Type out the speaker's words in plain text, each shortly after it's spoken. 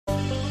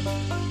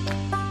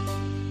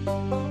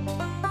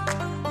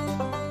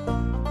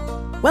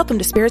Welcome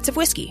to Spirits of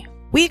Whiskey.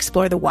 We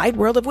explore the wide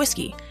world of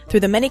whiskey through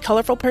the many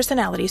colorful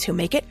personalities who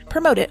make it,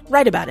 promote it,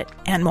 write about it,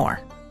 and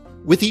more.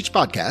 With each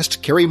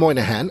podcast, Kerry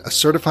Moynihan, a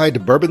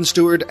certified bourbon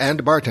steward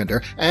and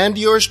bartender, and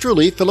yours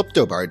truly, Philip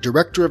Dobar,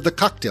 director of the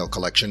Cocktail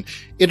Collection,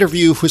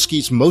 interview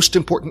whiskey's most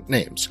important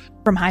names.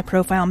 From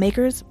high-profile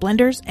makers,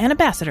 blenders, and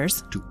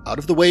ambassadors, to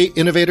out-of-the-way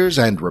innovators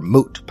and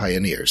remote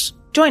pioneers.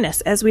 Join us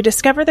as we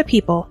discover the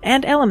people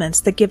and elements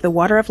that give the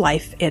water of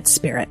life its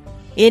spirit.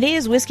 It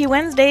is Whiskey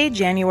Wednesday,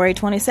 January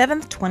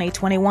 27th,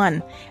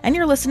 2021, and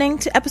you're listening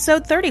to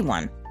episode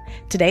 31.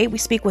 Today, we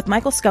speak with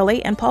Michael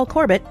Scully and Paul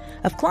Corbett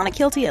of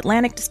Clonakilty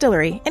Atlantic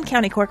Distillery in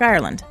County Cork,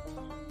 Ireland.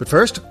 But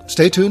first,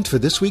 stay tuned for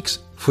this week's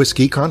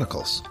Whiskey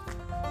Chronicles.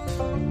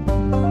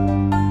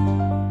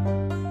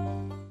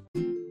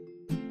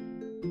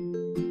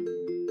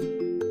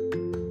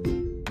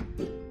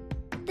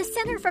 The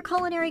Center for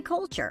Culinary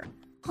Culture,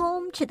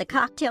 home to the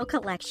Cocktail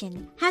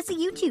Collection, has a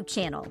YouTube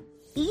channel,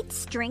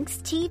 Eats Drinks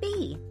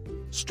TV.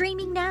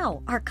 Streaming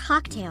now are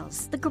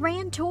Cocktails, The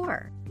Grand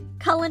Tour,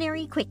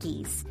 Culinary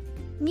Quickies,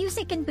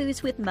 Music and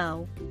Booze with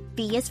Mo,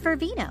 V is for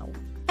Vino,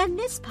 and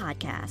this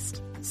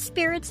podcast,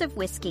 Spirits of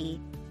Whiskey.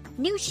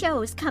 New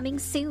shows coming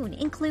soon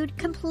include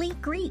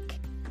Complete Greek,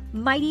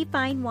 Mighty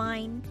Fine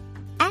Wine,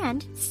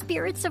 and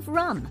Spirits of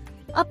Rum,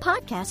 a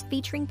podcast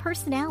featuring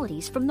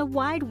personalities from the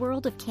wide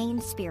world of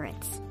cane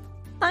spirits.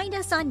 Find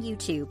us on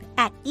YouTube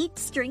at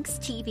Eats Drinks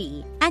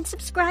TV and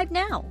subscribe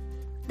now.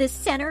 The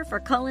Center for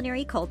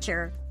Culinary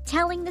Culture,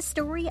 telling the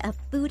story of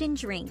food and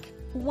drink,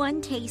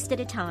 one taste at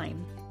a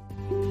time.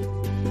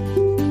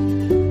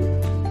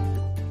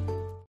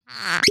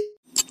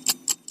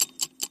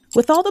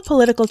 With all the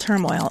political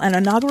turmoil and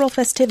inaugural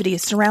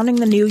festivities surrounding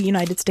the new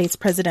United States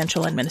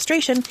presidential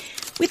administration,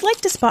 we'd like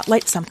to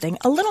spotlight something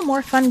a little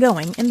more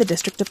fun-going in the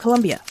District of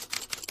Columbia.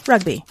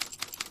 Rugby.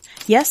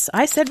 Yes,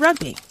 I said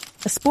rugby,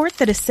 a sport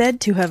that is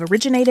said to have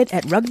originated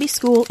at Rugby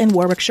School in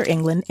Warwickshire,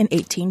 England in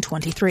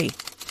 1823.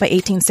 By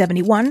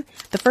 1871,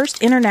 the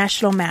first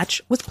international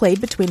match was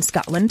played between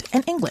Scotland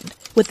and England,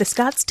 with the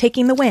Scots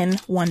taking the win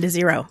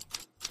 1-0.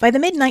 By the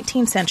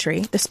mid-19th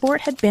century, the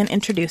sport had been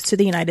introduced to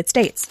the United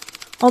States.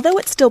 Although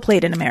it's still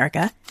played in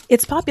America,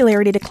 its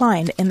popularity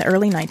declined in the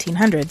early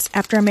 1900s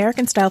after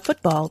American-style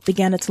football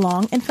began its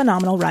long and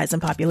phenomenal rise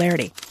in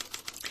popularity.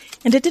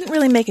 And it didn't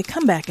really make a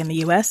comeback in the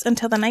U.S.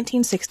 until the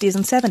 1960s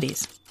and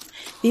 70s.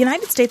 The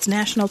United States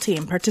national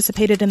team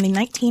participated in the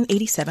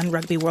 1987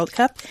 Rugby World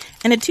Cup,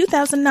 and in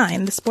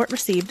 2009 the sport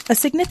received a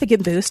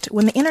significant boost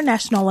when the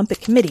International Olympic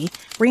Committee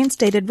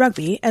reinstated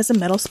rugby as a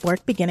medal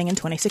sport beginning in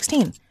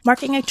 2016,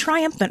 marking a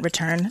triumphant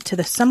return to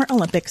the Summer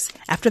Olympics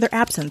after their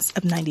absence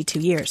of 92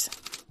 years.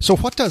 So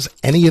what does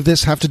any of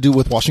this have to do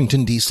with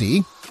Washington,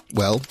 D.C.?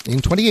 Well,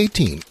 in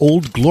 2018,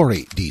 Old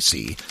Glory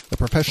D.C., a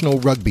professional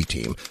rugby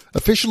team,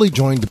 officially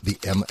joined the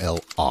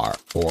MLR,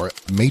 or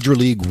Major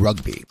League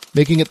Rugby,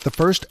 making it the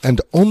first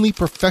and only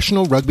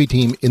professional rugby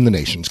team in the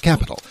nation's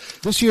capital.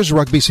 This year's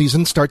rugby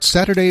season starts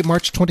Saturday,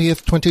 March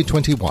 20th,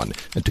 2021,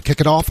 and to kick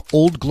it off,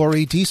 Old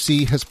Glory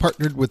D.C. has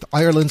partnered with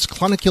Ireland's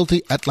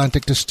Clonakilty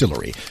Atlantic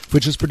Distillery,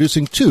 which is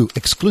producing 2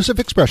 exclusive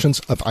expressions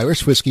of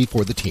Irish whiskey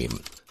for the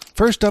team.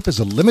 First up is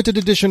a limited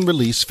edition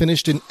release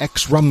finished in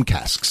ex-rum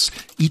casks.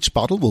 Each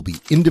bottle will be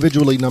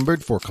individually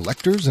numbered for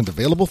collectors and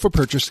available for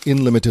purchase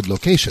in limited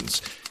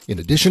locations. In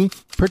addition,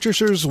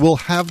 purchasers will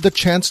have the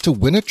chance to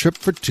win a trip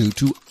for 2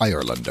 to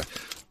Ireland.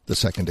 The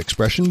second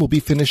expression will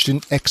be finished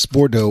in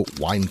ex-Bordeaux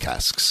wine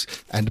casks,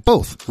 and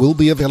both will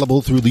be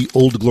available through the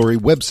Old Glory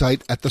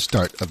website at the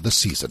start of the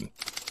season.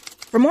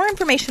 For more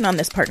information on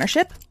this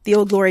partnership, the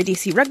Old Glory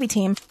DC rugby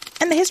team,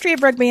 and the history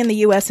of rugby in the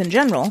U.S. in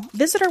general,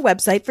 visit our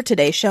website for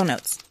today's show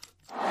notes.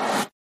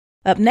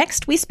 Up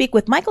next, we speak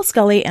with Michael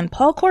Scully and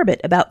Paul Corbett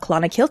about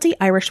Clonakilty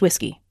Irish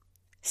whiskey.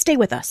 Stay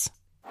with us.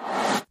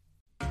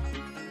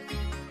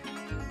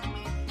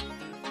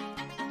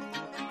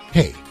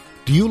 Hey,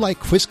 do you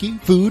like whiskey,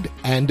 food,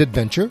 and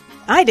adventure?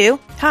 I do.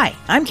 Hi,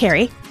 I'm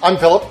Carrie. I'm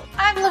Philip.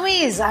 I'm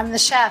Louise. I'm the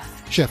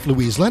chef. Chef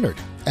Louise Leonard,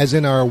 as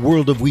in our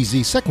World of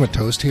Wheezy segment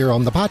host here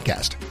on the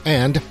podcast.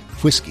 And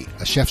Whiskey,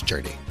 a Chef's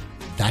Journey.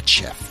 That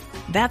chef.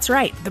 That's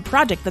right, the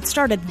project that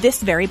started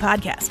this very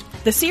podcast.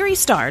 The series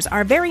stars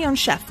our very own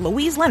chef,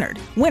 Louise Leonard,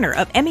 winner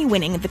of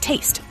Emmy-winning The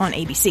Taste on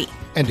ABC.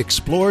 And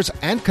explores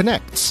and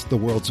connects the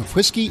worlds of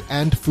whiskey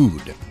and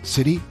food,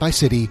 city by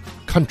city,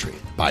 country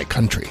by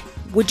country.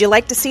 Would you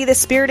like to see this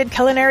spirited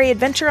culinary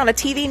adventure on a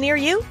TV near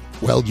you?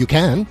 Well, you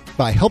can,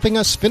 by helping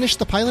us finish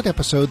the pilot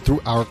episode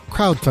through our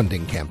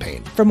crowdfunding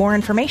campaign. For more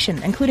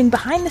information, including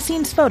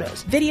behind-the-scenes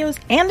photos, videos,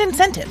 and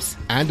incentives,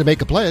 and to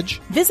make a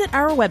pledge, visit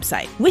our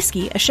website,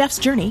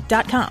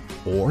 whiskeyashefsjourney.com.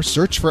 Or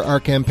search for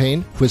our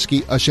campaign,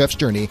 Whiskey, a Chef's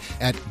Journey,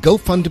 at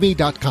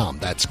GoFundMe.com.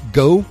 That's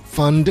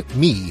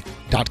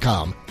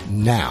GoFundMe.com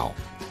now.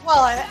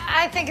 Well,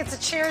 I think it's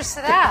a cheers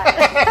to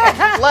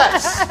that.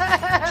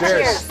 Let's.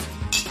 Cheers.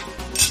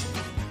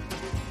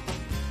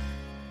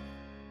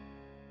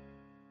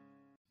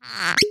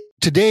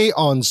 Today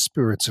on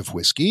Spirits of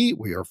Whiskey,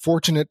 we are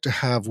fortunate to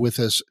have with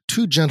us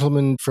 2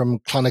 gentlemen from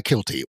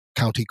Clonakilty,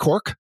 County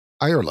Cork,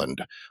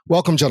 Ireland.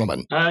 Welcome,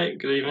 gentlemen. Hi,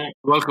 good evening.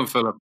 Welcome,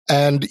 Philip.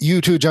 And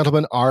you two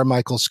gentlemen are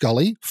Michael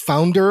Scully,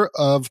 founder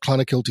of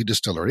Clonakilty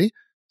Distillery,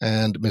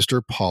 and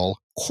Mr. Paul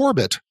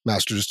Corbett,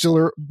 master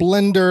distiller,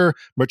 blender,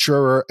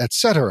 maturer,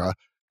 etc.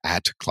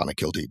 at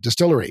Clonakilty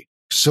Distillery.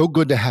 So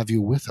good to have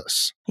you with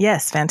us.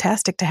 Yes,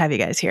 fantastic to have you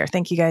guys here.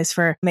 Thank you guys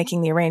for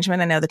making the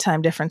arrangement. I know the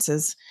time difference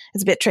is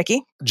a bit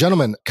tricky.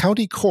 Gentlemen,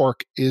 County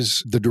Cork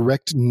is the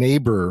direct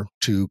neighbor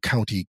to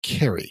County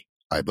Kerry,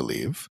 I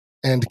believe.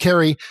 And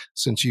Kerry,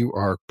 since you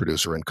are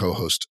producer and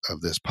co-host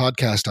of this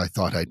podcast, I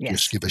thought I'd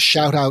just give a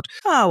shout out.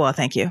 Oh, well,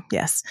 thank you.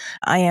 Yes,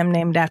 I am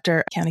named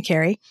after County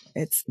Kerry.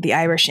 It's the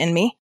Irish in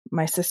me.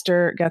 My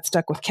sister got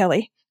stuck with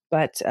Kelly,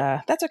 but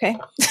that's okay.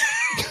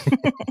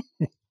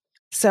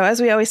 So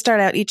as we always start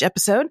out each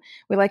episode,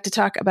 we like to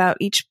talk about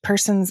each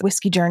person's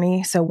whiskey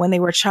journey. So when they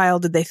were a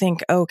child, did they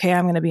think, oh, okay,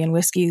 I'm going to be in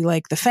whiskey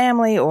like the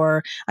family,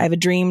 or I have a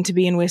dream to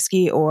be in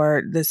whiskey,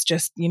 or this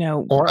just,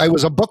 Or I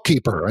was a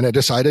bookkeeper and I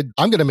decided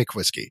I'm going to make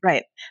whiskey.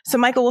 Right. So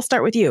Michael, we'll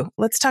start with you.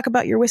 Let's talk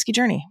about your whiskey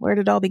journey. Where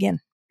did it all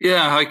begin?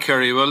 Yeah, hi,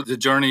 Kerry. Well, the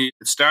journey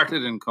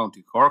started in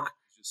County Cork.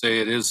 As you say,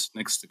 it is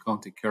next to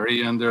County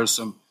Kerry, and there's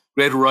some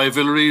great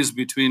rivalries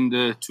between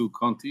the two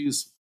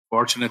counties.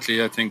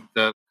 Fortunately, I think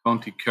that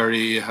County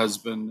Kerry has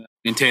been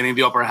maintaining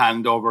the upper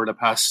hand over the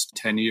past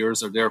 10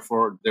 years or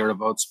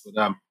thereabouts.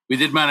 But we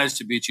did manage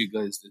to beat you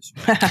guys this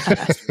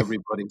year,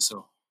 everybody.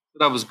 So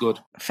that was good.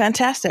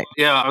 Fantastic.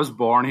 Yeah, I was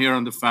born here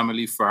on the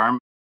family farm.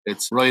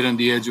 It's right on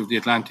the edge of the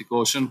Atlantic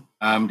Ocean.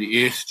 I'm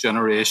the 8th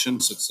generation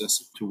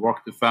successive to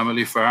work the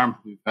family farm.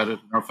 We've had it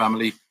in our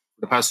family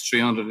for the past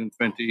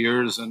 320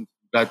 years, and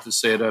glad to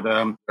say that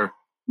we're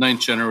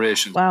 9th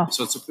generation. Wow.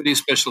 So it's a pretty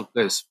special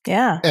place.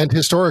 Yeah. And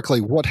historically,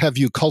 what have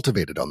you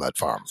cultivated on that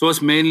farm? So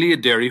it's mainly a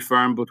dairy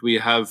farm, but we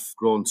have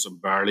grown some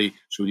barley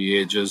through the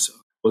ages.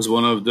 Was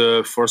one of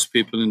the first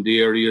people in the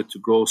area to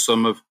grow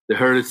some of the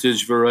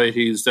heritage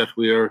varieties that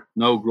we are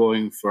now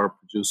growing for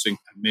producing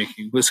and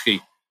making whiskey.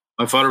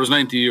 My father was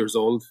 90 years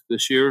old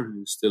this year.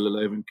 He's still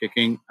alive and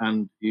kicking.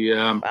 And he,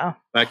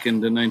 back in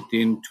the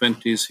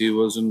 1920s, he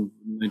was in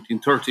the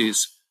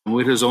 1930s. And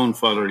with his own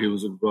father, he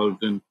was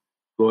involved in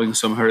growing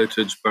some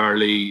heritage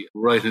barley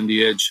right on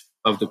the edge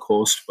of the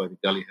coast by the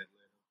Gallyhead.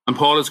 And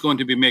Paul is going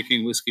to be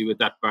making whiskey with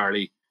that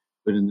barley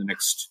within the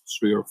next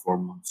 3 or 4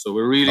 months. So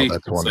we're really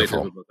excited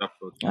about that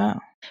project. Wow.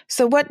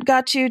 So what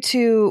got you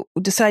to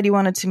decide you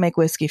wanted to make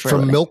whiskey for a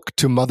living? From milk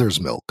to mother's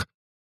milk.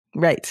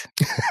 Right.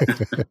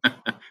 A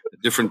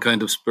different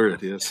kind of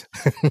spirit, yes.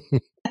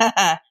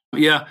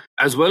 Yeah,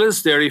 as well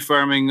as dairy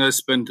farming, I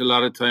spent a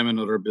lot of time in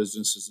other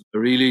businesses. I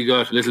really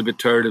got a little bit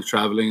tired of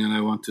traveling, and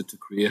I wanted to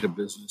create a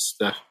business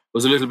that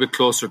was a little bit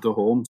closer to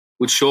home,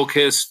 would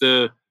showcase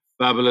the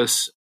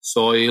fabulous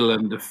soil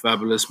and the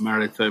fabulous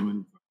maritime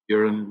environment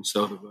here in the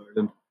south of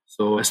Ireland.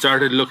 So I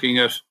started looking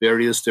at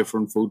various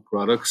different food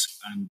products,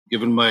 and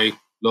given my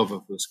love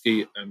of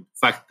whiskey and the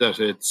fact that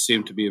it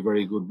seemed to be a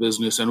very good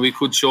business and we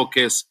could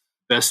showcase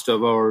best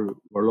of our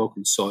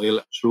local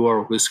soil through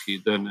our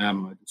whiskey, then I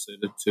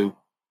decided to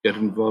get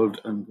involved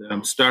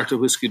and start a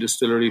whiskey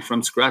distillery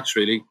from scratch,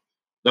 really.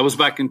 That was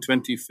back in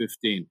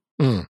 2015.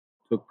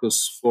 Took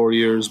us 4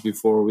 years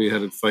before we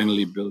had it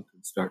finally built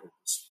and started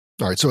this.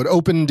 All right, so it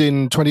opened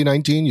in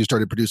 2019. You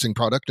started producing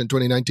product in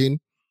 2019?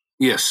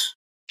 Yes.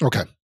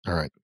 Okay, all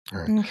right.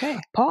 Okay,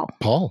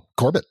 Paul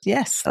Corbett.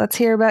 Yes, let's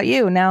hear about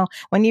you. Now,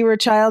 when you were a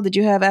child, did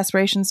you have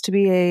aspirations to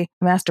be a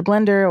master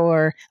blender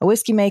or a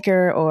whiskey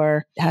maker,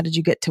 or how did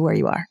you get to where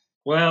you are?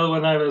 Well,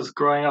 when I was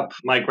growing up,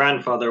 my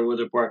grandfather would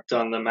have worked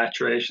on the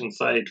maturation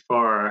side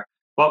for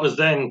what was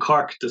then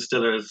Cork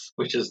Distillers,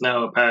 which is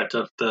now a part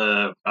of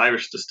the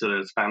Irish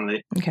Distillers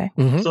family. Okay.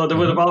 Mm-hmm. So there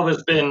would have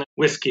always been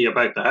whiskey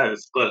about the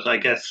house, but I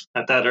guess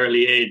at that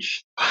early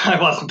age,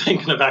 I wasn't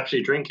thinking of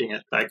actually drinking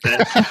it back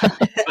then.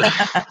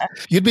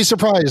 You'd be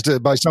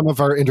surprised by some of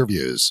our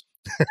interviews.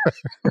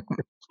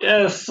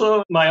 Yeah,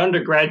 so my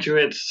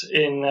undergraduate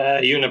in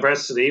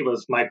university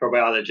was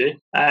microbiology.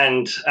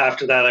 And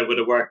after that, I would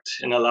have worked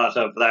in a lot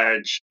of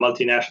large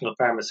multinational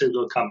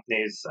pharmaceutical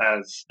companies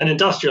as an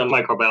industrial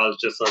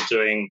microbiologist or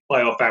doing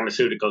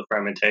biopharmaceutical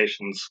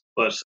fermentations.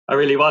 But I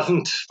really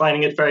wasn't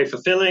finding it very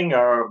fulfilling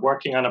or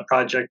working on a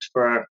project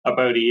for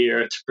about a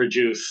year to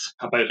produce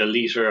about a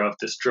litre of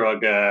this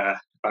drug. If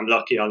I'm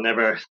lucky, I'll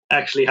never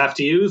actually have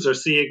to use or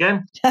see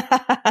again.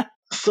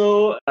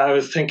 So I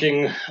was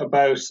thinking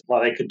about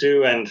what I could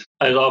do, and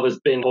I'd always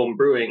been home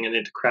brewing and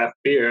into craft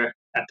beer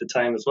at the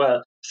time as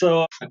well.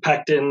 So I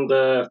packed in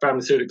the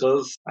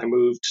pharmaceuticals. I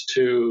moved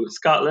to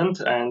Scotland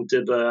and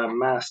did a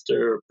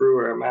master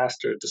brewer,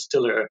 master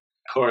distiller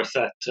course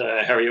at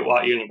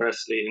Heriot-Watt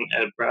University in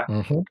Edinburgh.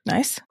 Mm-hmm.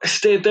 Nice. I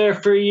stayed there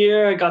for a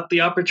year. I got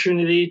the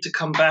opportunity to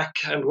come back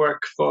and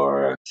work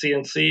for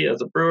CNC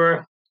as a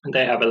brewer. And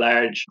they have a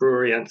large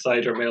brewery and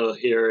cider mill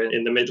here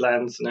in the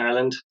Midlands in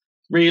Ireland.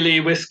 Really,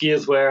 whiskey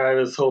is where I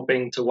was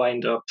hoping to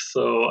wind up.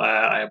 So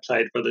I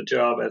applied for the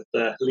job as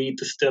the lead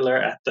distiller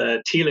at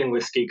the Teeling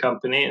Whiskey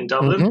Company in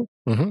Dublin.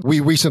 Mm-hmm. Mm-hmm. We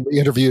recently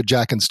interviewed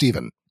Jack and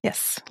Stephen.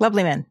 Yes,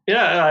 lovely men.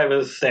 Yeah,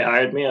 they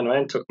hired me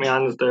and took me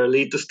on as their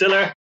lead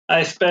distiller.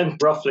 I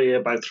spent roughly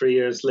about 3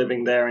 years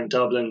living there in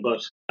Dublin,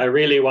 but I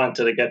really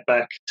wanted to get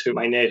back to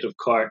my native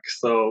Cork.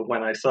 So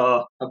when I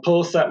saw a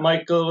post that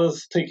Michael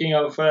was thinking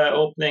of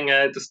opening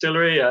a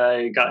distillery,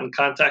 I got in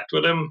contact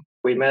with him.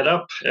 We met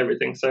up.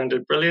 Everything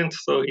sounded brilliant.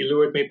 So he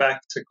lured me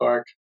back to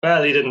Cork.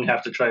 Well, he didn't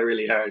have to try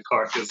really hard.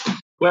 Cork is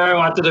where I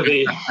wanted to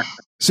be.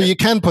 So you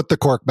can put the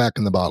cork back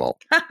in the bottle.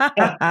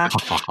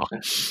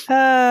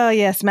 Oh,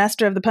 yes.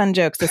 Master of the pun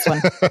jokes, this one.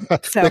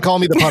 So. They call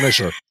me the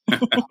Punisher.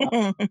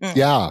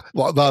 Yeah.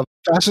 Well, the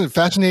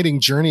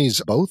fascinating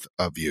journeys, both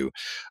of you.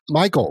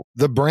 Michael,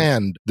 the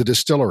brand, the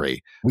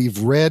distillery.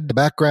 We've read the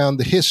background,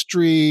 the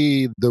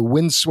history, the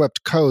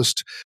windswept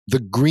coast, the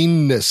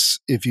greenness,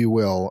 if you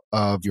will,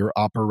 of your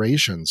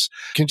operations.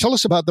 Can you tell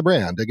us about the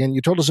brand? Again,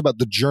 you told us about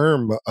the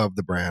germ of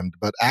the brand,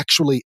 but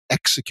actually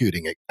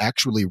executing it,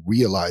 actually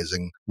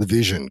realizing the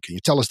vision. Can you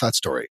tell us that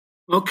story?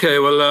 Okay,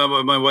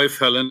 well, my wife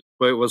Helen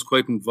was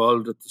quite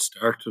involved at the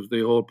start of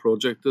the whole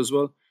project as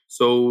well.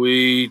 So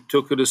we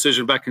took a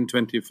decision back in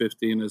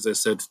 2015, as I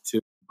said, to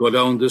go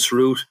down this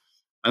route.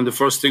 And the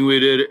first thing we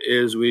did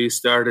is we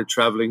started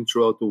traveling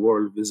throughout the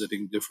world,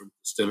 visiting different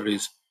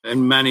distilleries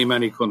in many,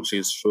 many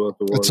countries throughout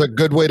the world. It's a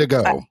good way to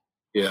go.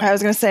 Yeah. I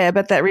was going to say, I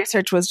bet that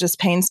research was just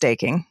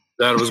painstaking.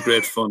 That was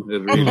great fun.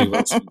 It really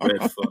was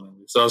great fun.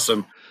 It's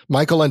awesome.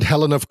 Michael and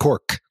Helen of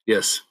Cork.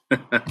 Yes.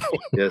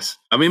 Yes.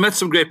 And we met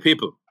some great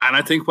people. And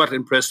I think what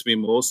impressed me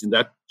most in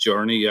that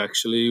journey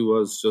actually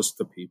was just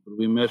the people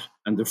we met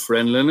and the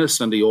friendliness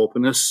and the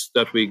openness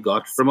that we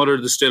got from other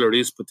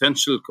distilleries,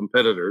 potential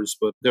competitors,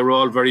 but they were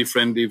all very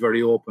friendly,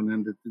 very open,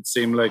 and it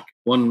seemed like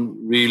one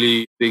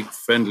really big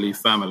friendly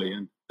family.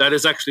 And that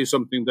is actually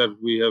something that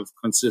we have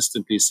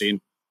consistently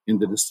seen in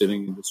the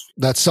distilling industry.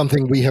 That's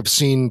something we have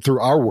seen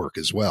through our work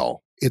as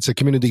well. It's a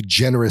community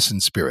generous in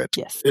spirit.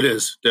 Yes. It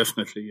is,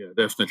 definitely, yeah,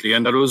 definitely.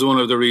 And that was one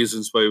of the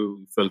reasons why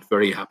we felt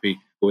very happy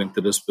going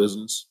into this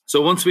business.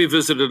 So once we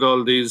visited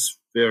all these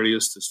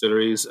various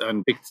distilleries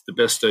and picked the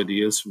best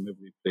ideas from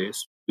every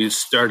place, we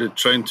started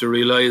trying to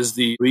realize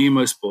the dream,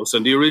 I suppose.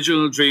 And the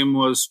original dream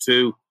was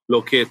to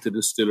locate the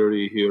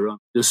distillery here on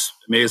this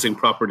amazing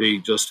property.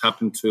 Just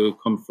happened to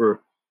come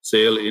for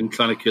sale in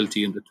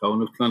Clonakilty, in the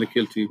town of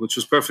Clonakilty, which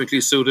was perfectly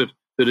suited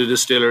to the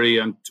distillery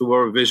and to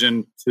our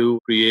vision to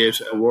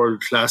create a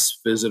world-class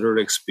visitor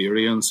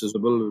experience. It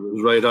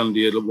was right on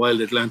the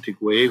Wild Atlantic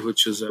Way,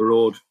 which is a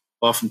road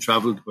often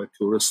travelled by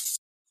tourists.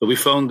 So we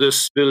found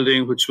this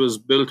building, which was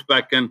built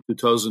back in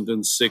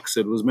 2006.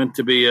 It was meant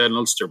to be an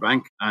Ulster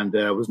bank and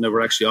was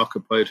never actually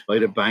occupied by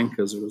the bank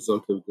as a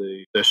result of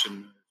the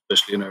session,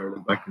 especially in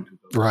Ireland back in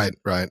 2000.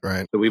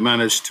 Right. So we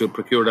managed to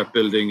procure that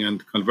building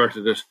and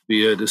converted it to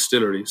be a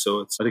distillery. So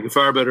it's, I think, a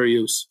far better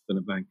use than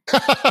a bank.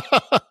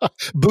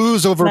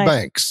 Booze over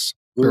banks.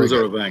 Booze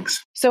over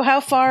banks. So how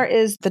far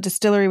is the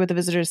distillery with the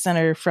visitor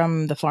center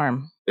from the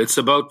farm? It's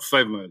about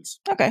 5 miles.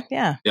 Okay,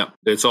 yeah. Yeah.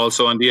 It's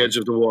also on the edge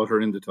of the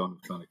water in the town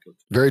of Clonakilty.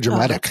 Very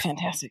dramatic. Oh, that's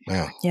fantastic.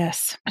 Yeah.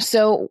 Yes.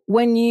 So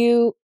when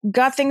you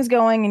got things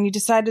going and you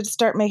decided to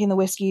start making the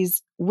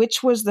whiskeys,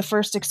 which was the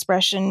first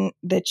expression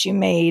that you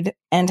made,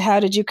 and how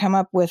did you come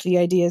up with the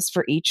ideas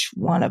for each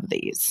one of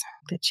these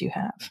that you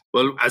have?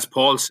 Well, as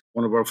Paul said,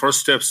 one of our first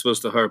steps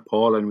was to hire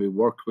Paul, and we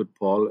worked with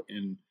Paul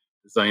in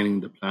designing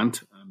the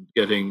plant and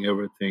getting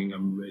everything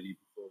ready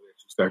before we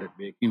actually started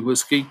making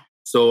whiskey.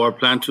 So our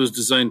plant was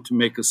designed to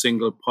make a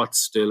single pot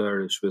still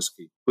Irish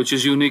whiskey, which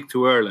is unique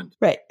to Ireland.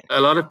 Right.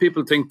 A lot of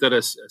people think that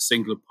a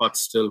single pot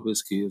still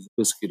whiskey is a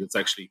whiskey that's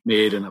actually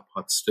made in a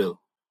pot still.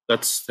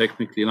 That's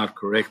technically not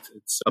correct.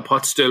 It's a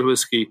pot still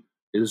whiskey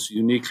is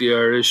uniquely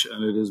Irish,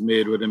 and it is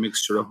made with a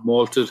mixture of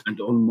malted and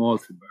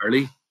unmalted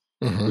barley,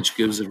 which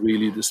gives it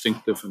really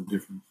distinctive and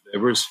different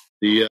flavors.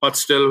 The pot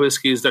still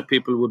whiskies that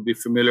people would be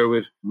familiar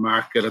with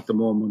market at the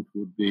moment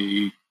would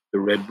be the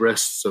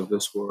Redbreasts of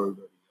this world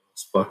or the Yellow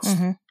Spots.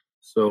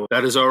 So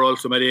that is our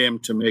ultimate aim,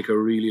 to make a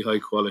really high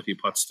quality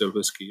pot still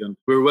whiskey. And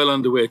we're well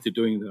on the way to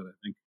doing that, I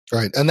think.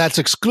 Right. And that's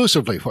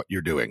exclusively what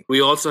you're doing.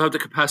 We also have the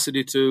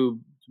capacity to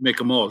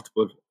make a malt,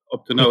 but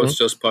up to now it's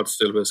just pot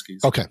still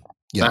whiskies. Okay.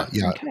 Yeah.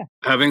 Okay.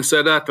 Having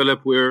said that,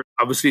 Philip,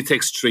 obviously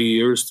takes 3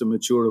 years to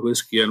mature a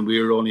whiskey, and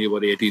we're only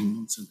about 18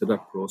 months into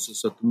that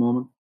process at the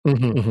moment.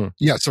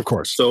 Yes, of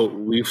course. So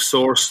we've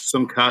sourced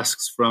some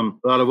casks from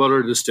a lot of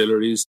other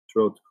distilleries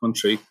throughout the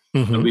country,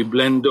 and we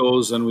blend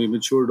those and we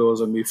mature those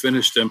and we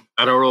finish them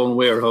at our own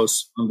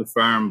warehouse on the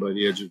farm by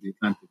the edge of the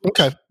Atlantic.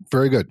 Okay,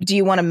 very good. Do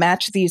you want to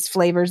match these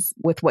flavors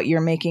with what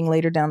you're making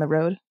later down the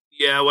road?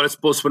 Yeah, well, I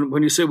suppose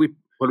when you say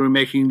when we're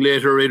making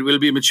later, it will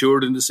be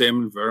matured in the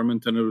same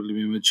environment and it will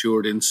be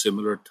matured in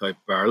similar type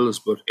barrels,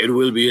 but it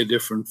will be a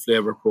different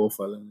flavour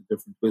profile and a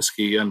different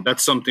whiskey. And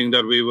that's something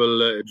that we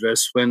will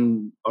address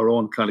when our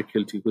own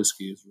Clonakilty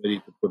whiskey is ready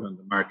to put on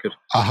the market.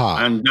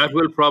 And that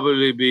will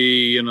probably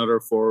be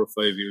another 4 or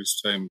 5 years'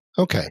 time.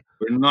 Okay.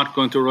 We're not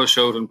going to rush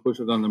out and put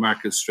it on the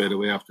market straight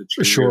away after 3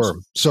 years. Sure.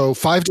 So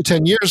 5 to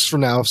 10 years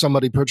from now, if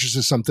somebody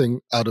purchases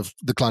something out of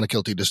the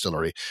Clonakilty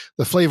distillery,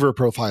 the flavor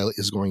profile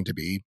is going to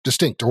be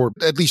distinct, or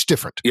at least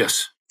different.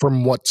 Yes.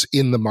 From what's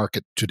in the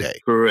market today.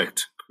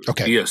 Correct.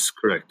 Okay. Yes,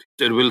 correct.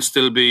 It will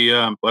still be,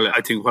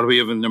 I think what we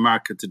have in the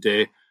market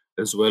today,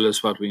 as well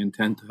as what we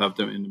intend to have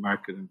them in the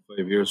market in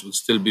 5 years, will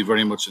still be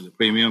very much in the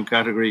premium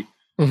category.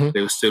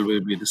 They will still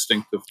be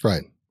distinctive.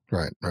 Right.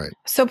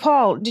 So,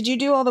 Paul, did you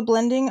do all the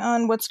blending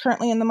on what's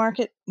currently in the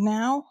market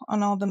now,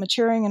 on all the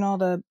maturing and all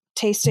the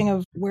tasting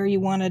of where you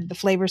wanted the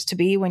flavors to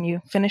be when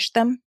you finished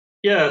them?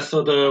 Yeah,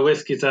 so the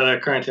whiskies that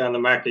are currently on the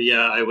market,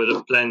 I would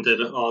have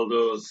blended all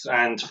those.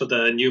 And for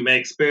the new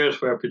make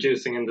spirit we're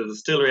producing in the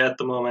distillery at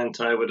the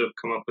moment, I would have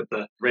come up with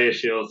the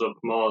ratios of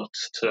malt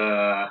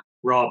to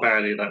raw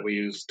barley that we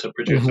use to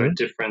produce our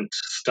different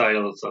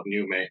styles of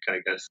new make, I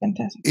guess.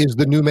 Fantastic. Is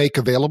the new make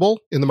available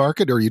in the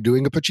market? Are you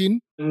doing a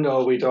Puccin?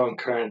 No, we don't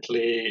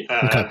currently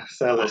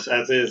sell it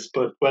as is.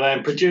 But when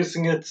I'm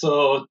producing it,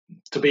 so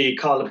to be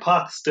called a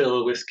pot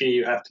still whiskey,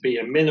 you have to be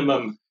a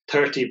minimum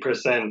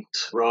 30%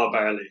 raw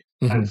barley.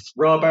 And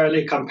raw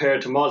barley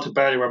compared to malted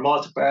barley, where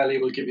malted barley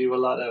will give you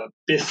a lot of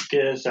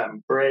biscuit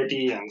and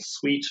bready and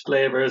sweet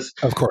flavors.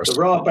 Of course. The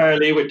raw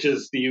barley, which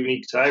is the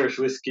unique to Irish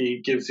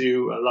whiskey, gives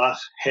you a lot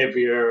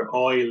heavier,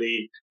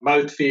 oily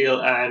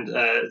mouthfeel, and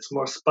it's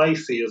more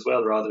spicy as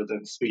well rather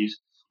than sweet.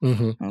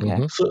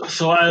 Okay.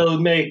 So I'll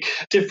make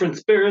different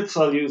spirits.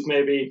 I'll use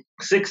maybe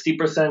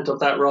 60% of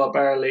that raw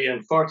barley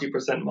and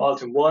 40%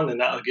 malt in one, and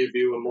that'll give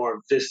you a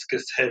more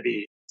viscous,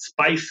 heavy,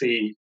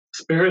 spicy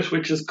spirit,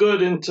 which is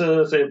good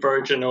into, say,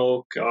 virgin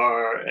oak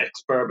or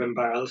ex-bourbon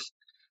barrels.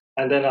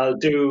 And then I'll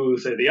do,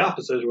 say, the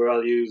opposite, where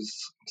I'll use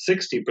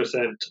 60%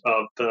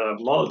 of the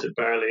malted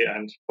barley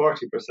and 40%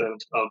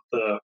 of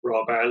the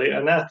raw barley.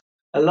 And that's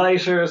a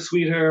lighter,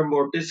 sweeter,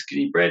 more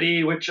biscuity,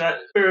 bready,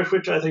 spirit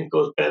which I think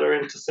goes better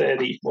into, say,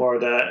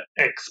 the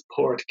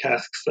export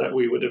casks that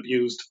we would have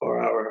used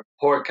for our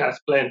port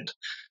cask blend.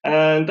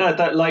 And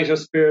that lighter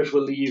spirit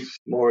will leave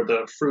more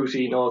the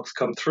fruity notes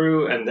come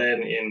through, and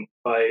then in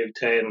 5,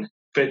 10,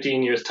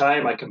 15 years'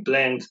 time, I can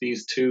blend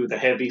these two, the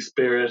heavy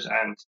spirit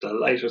and the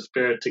lighter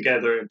spirit,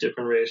 together in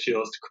different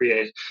ratios to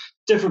create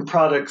different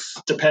products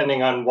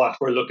depending on what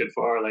we're looking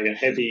for, like a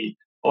heavy,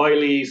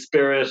 oily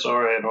spirit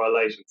or a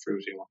light and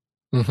fruity one.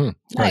 Nice.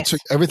 Right. So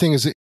everything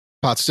is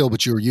pot still,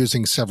 but you're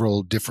using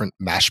several different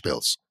mash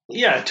bills.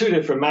 Yeah, 2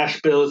 different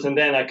mash bills, and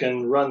then I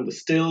can run the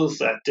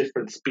stills at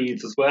different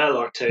speeds as well,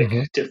 or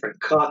take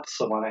different cuts.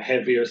 So on a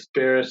heavier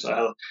spirit,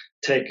 I'll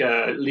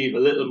leave a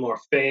little more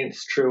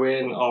faints through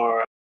in,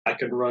 or I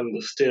can run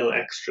the still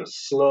extra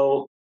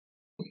slow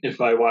if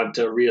I want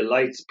a real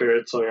light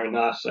spirit, so you're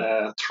not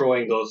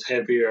throwing those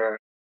heavier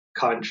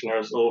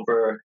congeners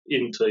over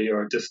into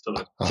your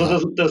distillate.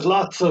 So there's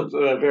lots of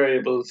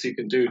variables you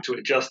can do to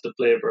adjust the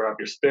flavor of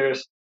your spirit.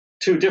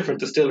 2 different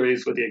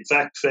distilleries with the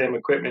exact same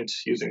equipment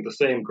using the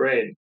same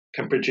grain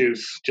can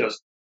produce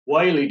just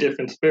wildly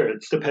different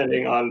spirits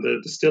depending on the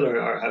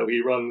distiller or how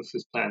he runs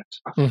his plant.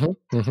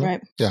 Right.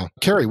 Yeah.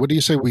 Carrie, what do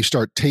you say we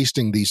start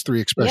tasting these 3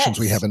 expressions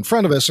we have in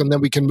front of us, and then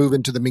we can move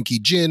into the Minky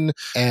Gin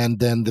and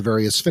then the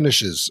various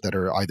finishes that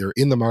are either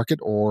in the market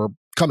or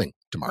coming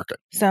to market?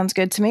 Sounds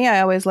good to me.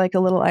 I always like a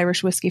little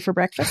Irish whiskey for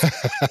breakfast.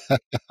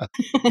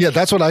 Yeah,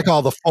 that's what I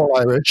call the full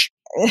Irish.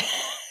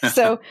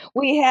 So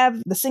we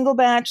have the single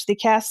batch, the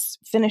cast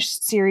finish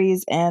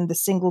series, and the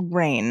single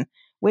grain.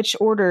 Which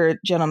order,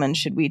 gentlemen,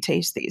 should we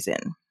taste these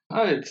in?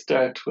 I'd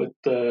start with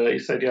you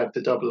said you have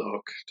the double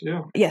oak, do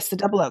you? Yes, the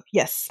double oak.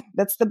 Yes,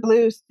 that's the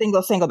blue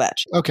single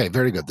batch. Okay,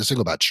 very good. The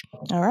single batch.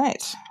 All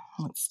right,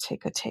 let's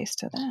take a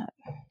taste of that.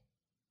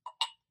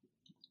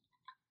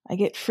 I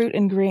get fruit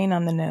and grain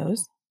on the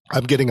nose.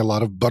 I'm getting a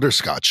lot of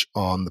butterscotch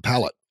on the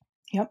palate.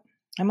 Yep.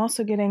 I'm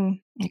also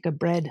getting like a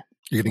bread.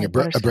 You're getting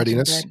like a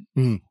breadiness?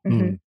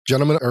 Bread.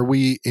 Gentlemen, are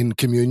we in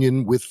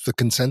communion with the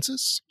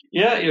consensus?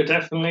 Yeah, you're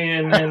definitely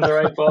in the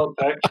right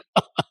ballpark.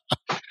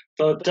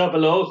 So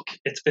double oak,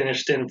 it's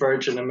finished in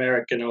virgin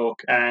American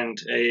oak and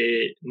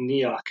a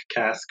Neoc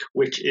cask,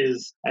 which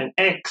is an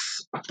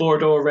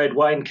ex-Bordeaux red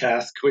wine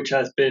cask, which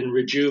has been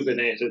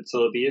rejuvenated.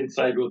 So the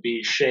inside will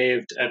be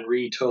shaved and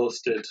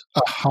re-toasted.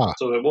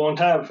 So it won't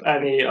have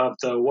any of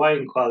the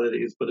wine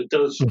qualities, but it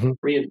does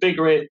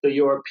reinvigorate the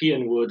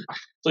European wood.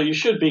 So you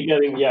should be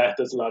getting,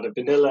 there's a lot of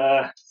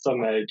vanilla,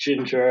 some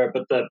ginger,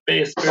 but the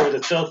base spirit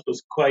itself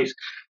was quite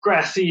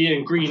grassy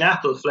and green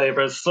apple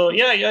flavors. So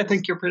I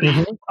think you're pretty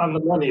on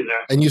the money there.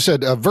 And you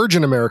said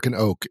virgin American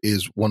oak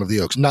is one of the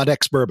oaks, not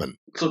ex-bourbon.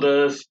 So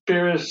the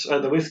spirit,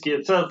 the whiskey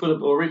itself would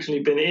have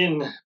originally been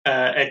in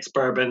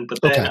ex-bourbon,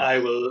 but then I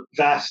will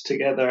vat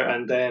together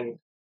and then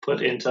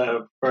put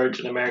into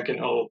virgin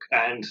American oak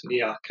and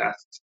Neoc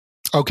casks.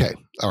 Okay.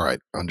 All right.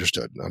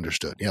 Understood.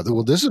 Yeah.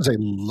 Well, this is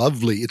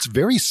it's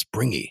very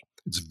springy.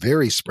 It's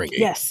very springy.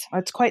 Yes.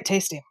 It's quite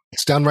tasty.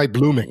 It's downright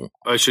blooming.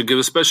 I should give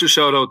a special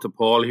shout out to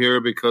Paul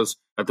here, because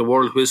at the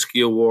World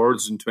Whiskey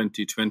Awards in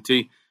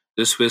 2020,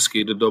 this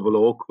whiskey, the Double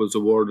Oak, was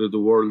awarded the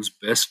world's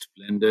best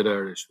blended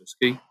Irish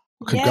whiskey.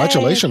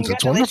 Congratulations.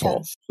 That's wonderful.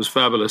 It was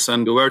fabulous.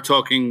 And we were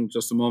talking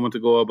just a moment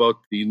ago about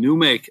the new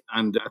make,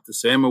 and at the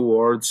same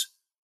awards,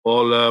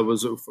 Paul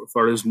was,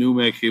 for his new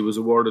make, he was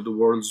awarded the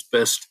world's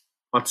best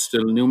pot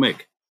still new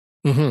make.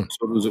 So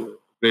it was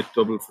great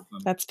double for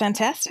Clonmel. That's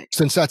fantastic.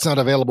 Since that's not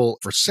available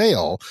for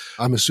sale,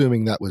 I'm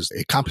assuming that was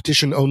a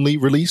competition-only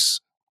release?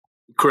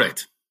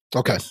 Correct.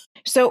 Okay.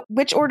 So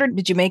which order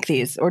did you make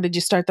these, or did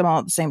you start them all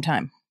at the same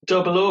time?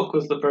 Double Oak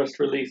was the first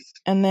release.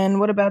 And then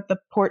what about the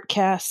port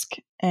cask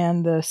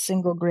and the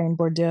single grain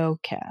Bordeaux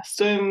cask?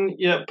 Then,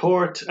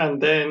 port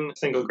and then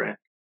single grain.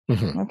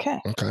 Mm-hmm. Okay.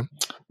 Okay.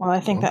 Well, I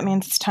think that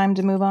means it's time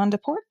to move on to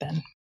port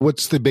then.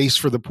 What's the base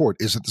for the port?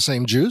 Is it the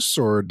same juice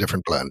or a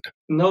different blend?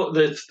 No,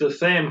 it's the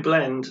same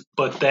blend,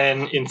 but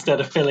then instead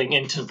of filling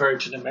into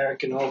virgin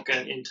American oak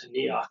and into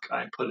Neoc,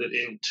 I put it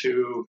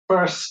into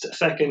first,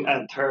 second,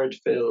 and third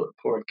fill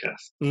port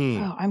cask.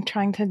 Oh, I'm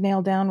trying to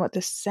nail down what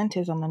this scent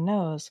is on the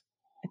nose.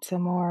 It's a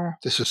more...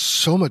 This is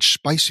so much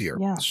spicier.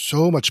 Yeah.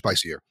 So much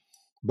spicier,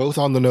 both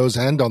on the nose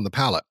and on the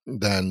palate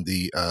than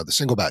the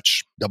single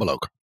batch double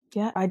oak.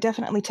 Yeah, I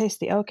definitely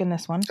taste the oak in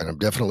this one. And I'm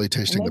definitely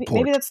tasting maybe, the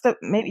port. Maybe that's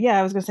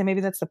I was going to say maybe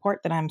that's the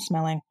port that I'm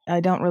smelling. I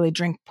don't really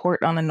drink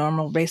port on a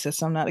normal basis,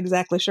 so I'm not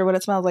exactly sure what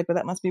it smells like, but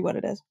that must be what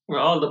it is. Well,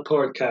 all the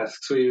port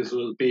casks we use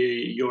will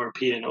be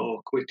European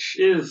oak, which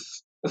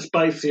is a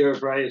spicier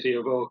variety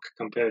of oak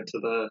compared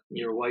to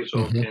your white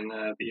oak in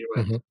the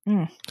US.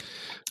 Mm-hmm.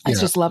 It's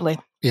just lovely.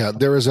 Yeah,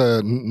 there is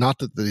not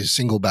that the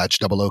single batch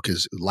double oak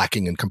is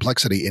lacking in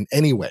complexity in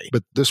any way,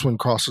 but this one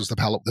crosses the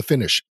palate, the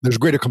finish. There's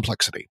greater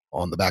complexity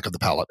on the back of the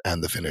palate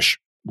and the finish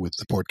with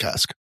the port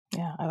cask.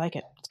 Yeah, I like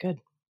it. It's good.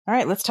 All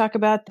right, let's talk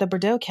about the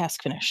Bordeaux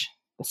cask finish,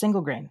 the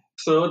single grain.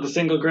 So the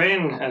single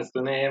grain, as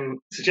the name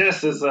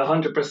suggests, is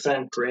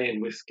 100% grain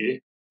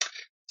whiskey.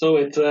 So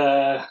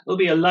it'll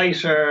be a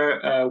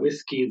lighter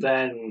whiskey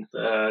than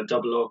the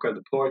double oak or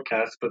the port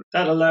cask, but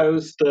that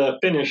allows the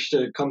finish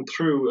to come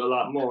through a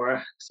lot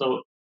more.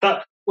 So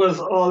that was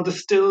all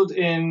distilled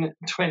in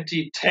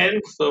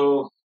 2010,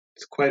 so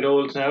it's quite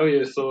old now.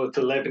 So it's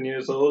 11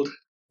 years old,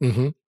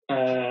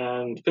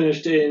 and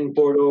finished in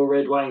Bordeaux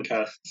red wine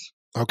casks.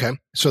 Okay,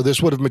 so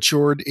this would have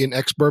matured in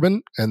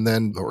ex-bourbon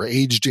or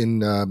aged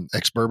in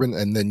ex-bourbon,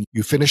 and then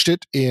you finished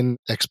it in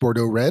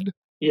ex-Bordeaux red?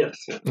 Yes.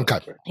 Okay.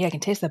 Yeah, I can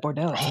taste that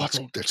Bordeaux. It's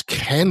lovely. There's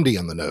candy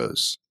on the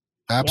nose.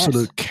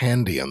 Absolute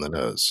candy on the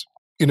nose.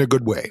 In a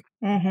good way.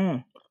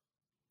 Mm-hmm.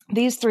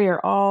 These three are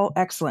all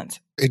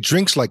excellent. It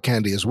drinks like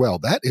candy as well.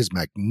 That is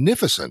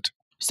magnificent.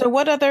 So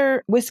what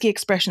other whiskey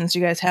expressions do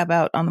you guys have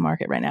out on the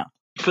market right now?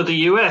 For the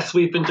US,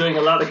 we've been doing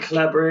a lot of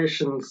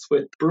collaborations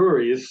with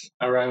breweries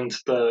around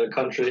the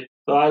country.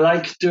 So I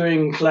like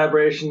doing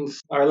collaborations,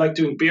 or I like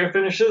doing beer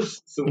finishes,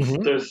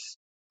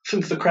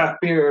 since the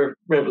craft beer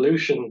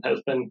revolution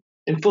has been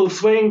in full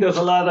swing. There's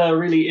a lot of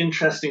really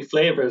interesting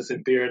flavors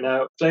in beer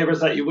now, flavors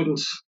that you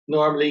wouldn't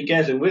normally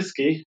get in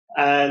whiskey.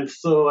 And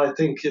so I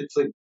think it's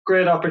a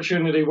great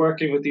opportunity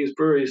working with these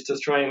breweries to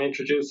try and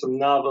introduce some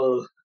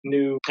novel,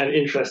 new, and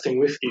interesting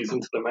whiskeys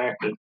into the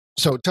market.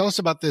 So tell us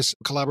about this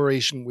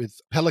collaboration with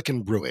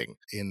Pelican Brewing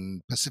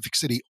in Pacific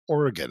City,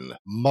 Oregon,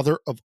 Mother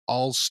of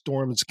All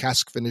Storms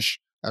cask finish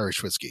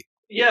Irish whiskey.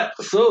 Yeah,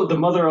 so the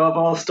Mother of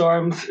All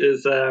Storms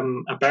is a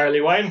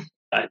barley wine.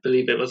 I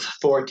believe it was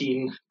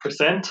 14%.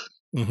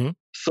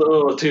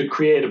 So to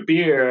create a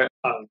beer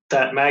of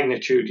that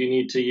magnitude, you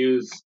need to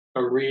use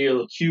a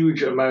real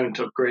huge amount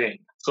of grain.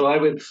 So I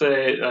would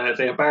say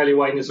a barley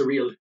wine is a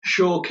real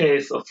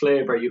showcase of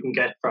flavor you can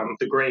get from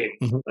the grain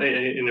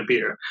in a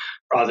beer,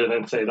 rather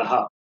than, say, the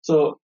hop.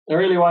 So I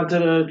really wanted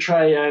to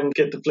try and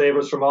get the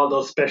flavors from all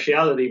those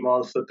specialty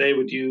malts that they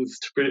would use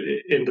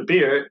in the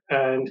beer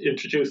and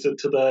introduce it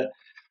to the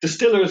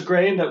distiller's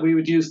grain that we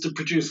would use to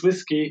produce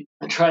whiskey,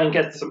 and try and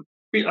get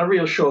a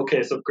real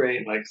showcase of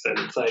grain, like I said,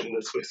 inside in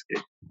this whiskey.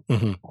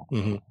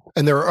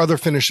 And there are other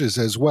finishes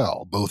as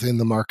well, both in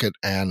the market,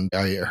 and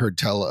I heard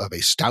tell of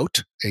a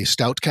stout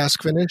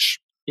cask finish.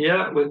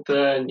 Yeah, with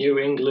the New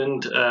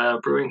England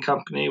Brewing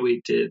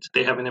Company,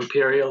 they have an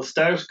imperial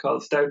stout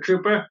called Stout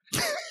Trooper.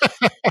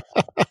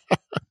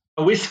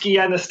 A whiskey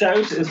and a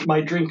stout is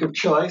my drink of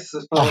choice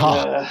if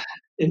I'm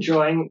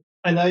enjoying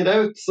a night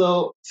out,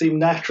 so it seemed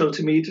natural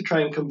to me to try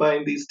and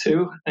combine these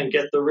two and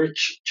get the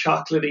rich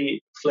chocolatey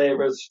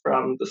flavors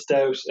from the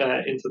stout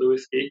into the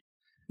whiskey.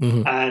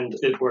 And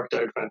it worked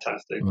out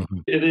fantastic.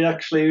 It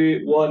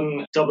actually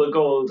won double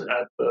gold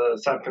at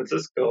the San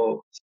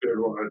Francisco Spirit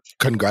Awards.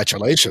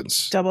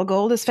 Congratulations. Double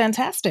gold is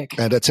fantastic.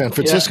 And at San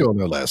Francisco,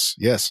 no less.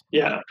 Yes.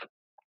 Yeah.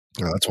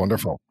 Oh, that's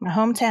wonderful. My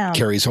hometown.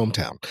 Carrie's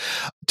hometown.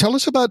 Tell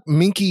us about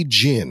Minky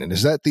Gin. And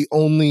is that the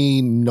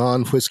only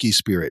non-whiskey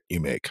spirit you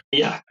make?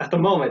 Yeah. At the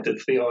moment,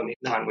 it's the only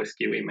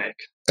non-whiskey we make.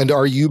 And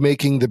are you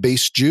making the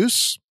base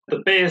juice?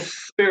 The base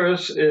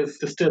spirit is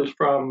distilled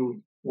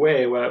from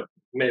whey. Well,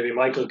 maybe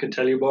Michael can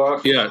tell you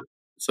more. Yeah.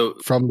 So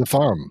from the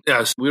farm.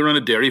 Yes, we run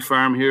a dairy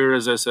farm here,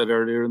 as I said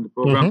earlier in the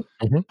program.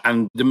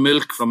 And the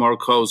milk from our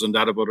cows and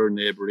that of other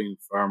neighboring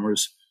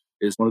farmers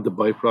is one of the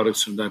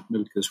byproducts from that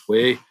milk is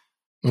whey.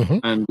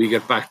 And we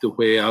get back the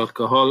whey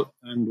alcohol,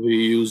 and we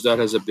use that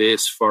as a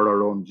base for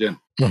our own gin.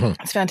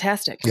 It's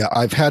fantastic. Yeah,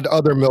 I've had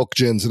other milk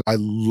gins, and I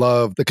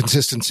love the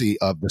consistency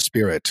of the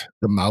spirit,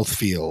 the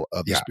mouthfeel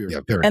of the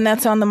spirit. Yeah, and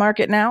that's on the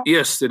market now?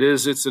 Yes, it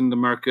is. It's in the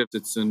market.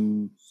 It's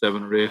in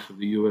 7 or 8 of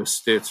the U.S.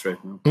 states right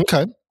now.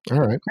 Okay. All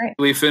right. Great.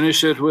 We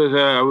finish it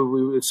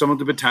with some of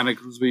the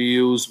botanicals we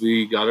use.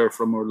 We gather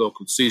from our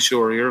local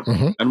seashore here.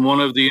 Mm-hmm. And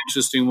one of the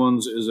interesting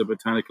ones is a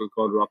botanical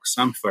called rock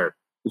samphire,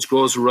 which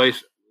grows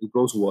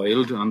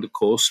wild on the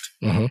coast,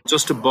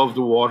 just above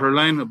the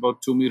waterline,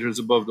 about 2 meters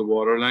above the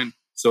waterline.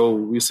 So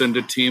we send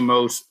a team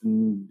out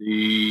in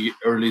the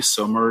early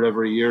summer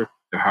every year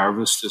to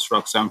harvest this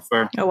rock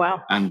samphire. Oh,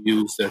 wow. And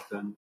use that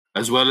then.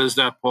 As well as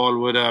that, Paul,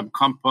 with a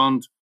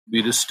compound,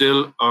 we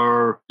distill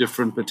our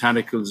different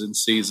botanicals in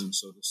season.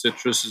 So the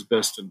citrus is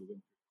best in the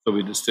winter. So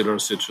we distill our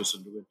citrus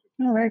in the winter.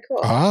 Oh, very cool.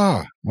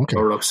 Ah, okay.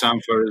 Our rock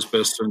samphire is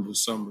best in the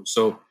summer.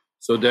 So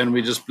then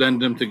we just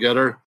blend them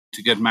together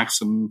to get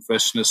maximum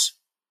freshness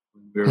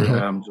when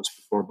we're just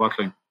before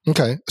bottling.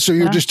 Okay. So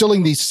you're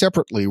distilling these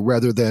separately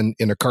rather than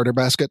in a carder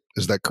basket.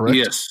 Is that correct?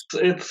 Yes.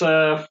 It's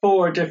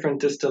 4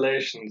 different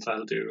distillations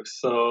I'll do.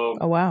 So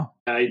Oh, wow.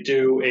 I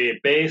do a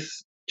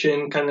base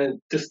gin kind of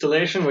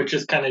distillation, which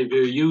is kind of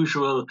your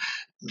usual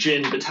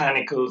gin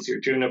botanicals, your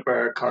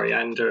juniper,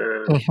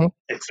 coriander,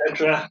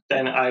 etc.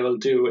 Then I will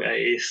do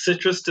a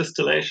citrus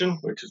distillation,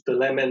 which is the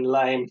lemon,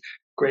 lime,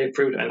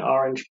 grapefruit, and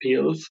orange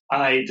peels.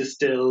 I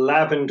distill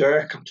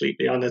lavender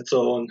completely on its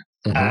own.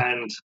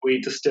 And we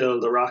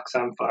distill the rock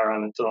samphire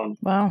on its own.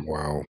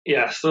 Wow.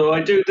 Yeah, so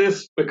I do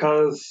this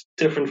because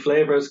different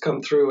flavors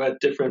come through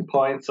at different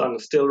points on the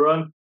still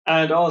run.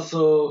 And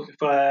also,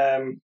 if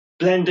I'm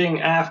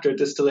blending after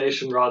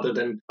distillation rather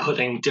than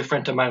putting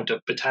different amount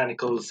of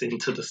botanicals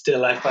into the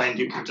still, I find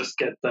you can just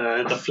get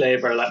the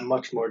flavor like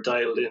much more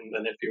dialed in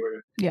than if you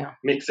were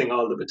mixing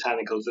all the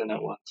botanicals in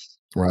at once.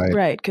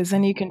 Right, because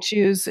then you can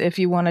choose if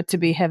you want it to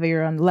be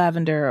heavier on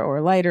lavender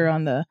or lighter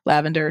on the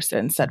lavender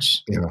and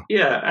such.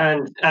 Yeah,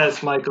 and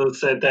as Michael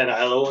said then,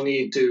 I'll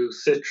only do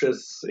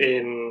citrus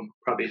in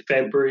probably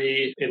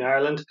February in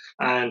Ireland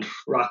and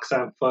rock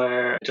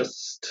samphire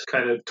just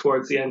kind of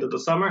towards the end of the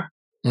summer.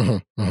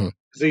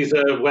 These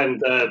are when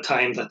the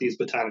times that these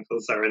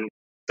botanicals are in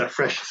their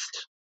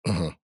freshest.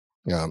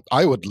 Yeah,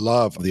 I would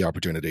love the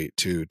opportunity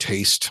to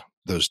taste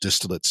those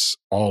distillates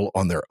all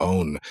on their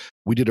own.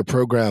 We did a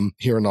program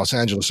here in Los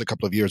Angeles a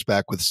couple of years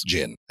back with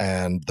gin,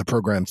 and the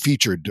program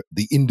featured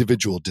the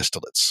individual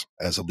distillates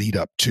as a lead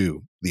up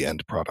to the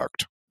end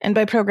product. And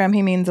by program,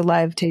 he means a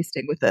live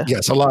tasting with a...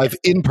 Yes, a live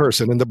in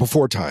person in the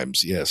before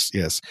times.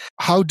 Yes.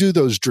 How do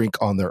those drink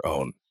on their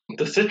own?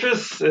 The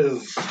citrus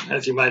is,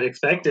 as you might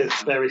expect,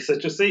 it's very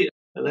citrusy.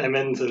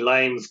 Lemons and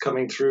limes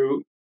coming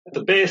through.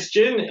 The base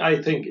gin,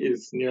 I think,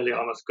 is nearly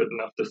almost good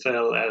enough to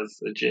sell as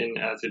a gin,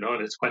 as you know,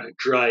 and it's quite a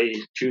dry,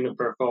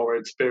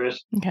 juniper-forward spirit.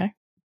 Okay.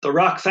 The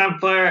rock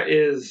samphire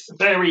is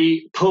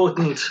very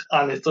potent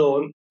on its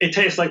own. It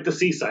tastes like the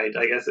seaside,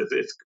 I guess.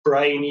 It's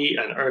briny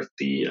and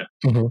earthy.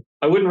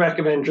 I wouldn't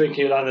recommend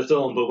drinking it on its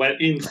own, but when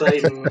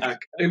inside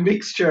a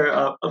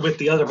mixture with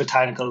the other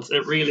botanicals,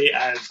 it really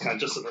adds kind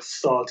of just a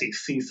salty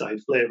seaside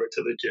flavor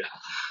to the gin.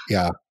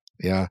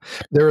 Yeah.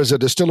 There is a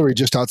distillery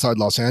just outside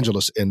Los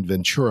Angeles in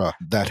Ventura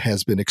that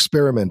has been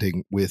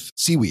experimenting with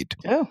seaweed,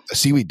 a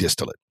seaweed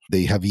distillate.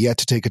 They have yet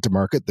to take it to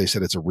market. They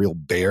said it's a real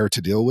bear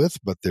to deal with,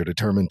 but they're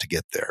determined to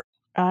get there.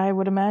 I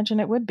would imagine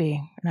it would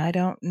be. And I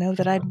don't know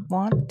that I'd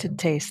want to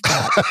taste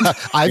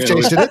that. I've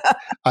tasted it.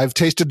 I've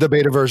tasted the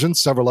beta versions,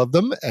 several of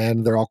them,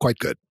 and they're all quite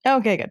good.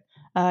 Okay, good.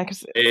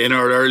 In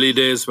our early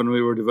days when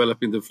we were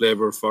developing the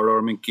flavor for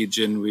our Minky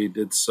gin, we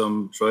did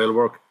some trial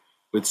work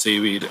with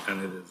seaweed,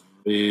 and it is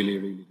really,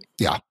 really good.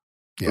 Yeah.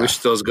 I wish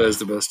those guys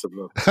the best of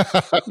luck.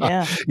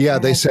 Yeah,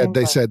 they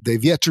said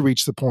they've yet to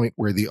reach the point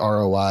where the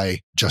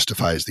ROI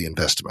justifies the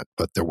investment,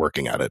 but they're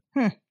working at it.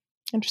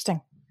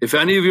 Interesting. If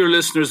any of your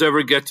listeners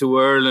ever get to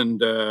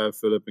Ireland,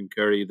 Philip and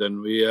Kerry,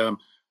 then we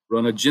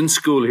run a gin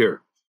school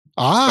here.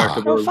 Part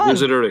of our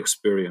visitor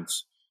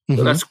experience.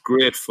 So that's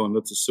great fun.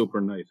 That's a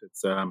super night.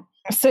 It's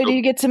So do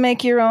you get to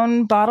make your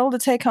own bottle to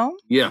take home?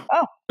 Yeah.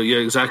 Oh. Yeah,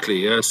 exactly.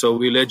 Yeah. So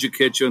we'll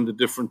educate you on the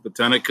different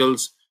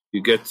botanicals.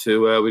 You get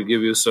to, we'll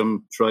give you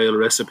some trial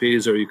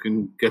recipes, or you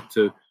can get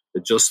to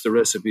adjust the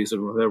recipes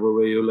in whatever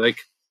way you like.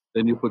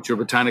 Then you put your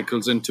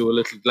botanicals into a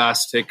little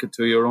glass, take it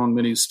to your own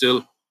mini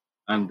still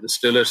and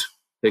distill it.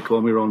 Take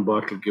home your own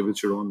bottle, give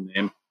it your own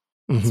name.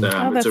 It's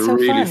a so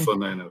really fun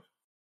night out.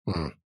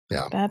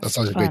 Yeah, that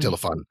sounds like a great deal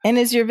of fun. And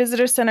is your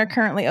visitor center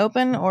currently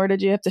open, or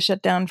did you have to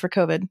shut down for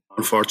COVID?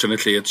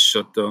 Unfortunately, it's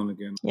shut down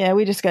again. Yeah,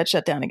 we just got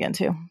shut down again,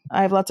 too.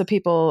 I have lots of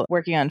people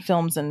working on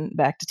films and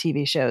back to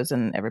TV shows,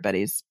 and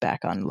everybody's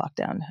back on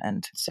lockdown.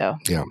 And so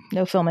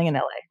no filming in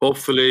LA.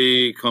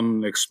 Hopefully,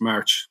 come next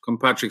March, come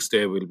Patrick's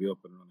Day, we'll be up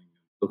and running.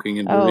 Looking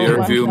in the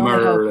rear view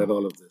mirror at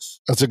all of this.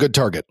 That's a good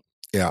target.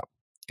 Yeah,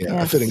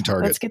 a fitting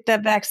target. Let's get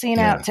that vaccine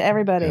out to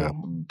everybody. Yeah.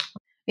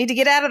 Need to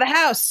get out of the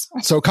house.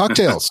 So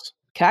cocktails.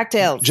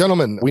 Cocktails.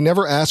 Gentlemen, we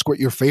never ask what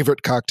your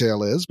favorite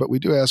cocktail is, but we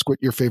do ask what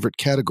your favorite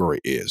category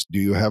is. Do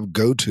you have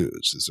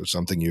go-tos? Is there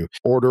something you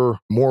order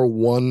more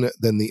one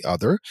than the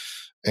other?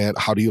 And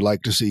how do you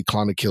like to see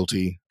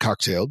Clonakilty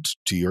cocktailed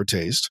to your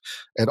taste?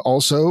 And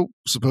also,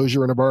 suppose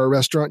you're in a bar or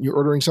restaurant and you're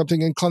ordering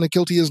something and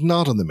Clonakilty is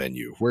not on the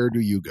menu. Where do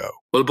you go?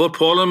 Well, both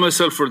Paul and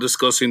myself were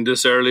discussing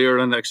this earlier,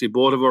 and actually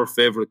both of our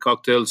favorite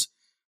cocktails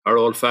are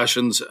old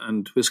fashions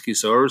and whiskey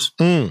sours,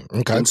 Okay.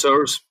 and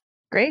sours.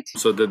 Great.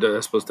 So I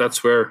suppose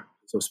that's where,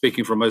 so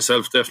speaking for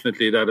myself,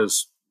 definitely that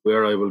is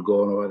where I will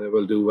go and what I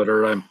will do,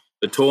 whether I'm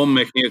at home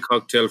making a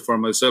cocktail for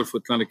myself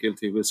with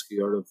Clonakilty whiskey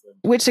or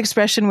Which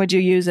expression would you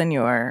use in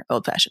your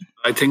old fashioned?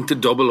 I think the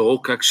double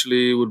oak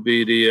actually would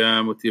be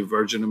the with the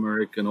Virgin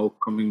American oak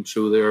coming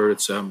through there.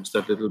 It's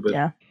that little bit.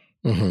 Yeah.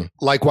 Mm-hmm.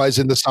 Likewise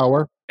in the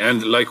sour?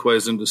 And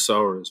likewise in the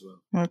sour as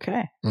well.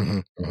 Okay. Mm-hmm.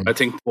 Mm-hmm. I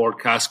think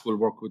port cask will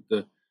work with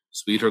the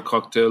sweeter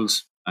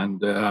cocktails.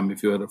 And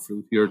if you had a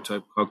fruitier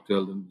type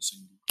cocktail, then the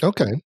same.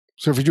 Okay.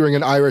 So if you're doing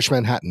an Irish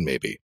Manhattan,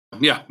 maybe.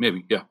 Yeah,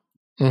 maybe. Yeah.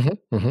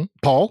 Mm-hmm. Mm-hmm.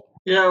 Paul?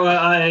 Yeah, well,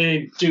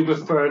 I do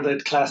prefer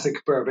the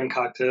classic bourbon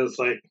cocktails,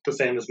 like the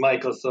same as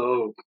Michael.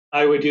 So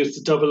I would use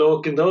the double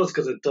oak in those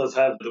because it does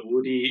have the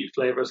woody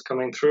flavors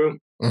coming through.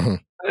 Mm-hmm.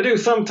 I do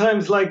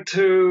sometimes like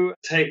to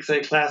take,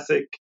 say,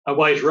 a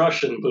White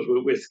Russian, but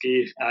with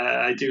whiskey.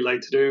 I do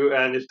like to do.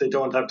 And if they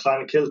don't have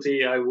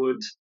Clonakilty, I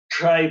would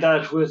try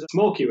that with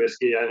smoky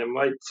whiskey, and it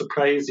might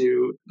surprise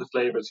you the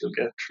flavors you'll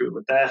get through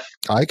with that.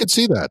 I could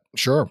see that.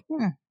 Sure.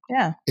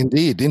 Yeah.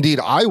 Indeed.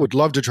 I would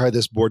love to try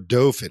this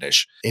Bordeaux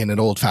finish in an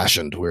old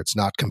fashioned where it's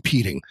not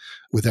competing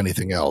with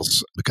anything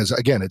else. Because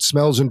again, it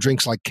smells and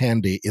drinks like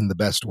candy in the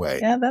best way.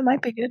 Yeah, that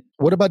might be good.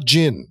 What about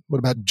gin? What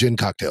about gin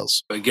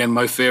cocktails? Again,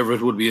 my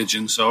favorite would be a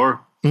gin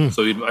sour.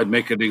 So I'd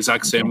make it the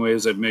exact same way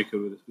as I'd make it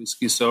with a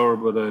whiskey sour,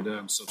 but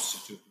I'd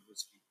substitute the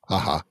whiskey.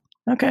 Uh-huh.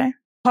 Okay.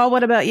 Paul,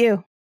 what about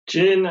you?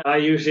 Gin, I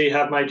usually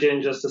have my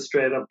gin just a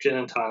straight up gin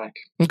and tonic.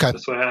 Okay.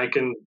 That's where I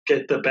can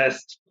get the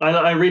best.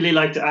 I really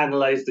like to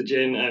analyze the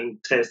gin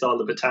and taste all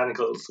the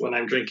botanicals when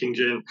I'm drinking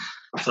gin.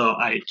 So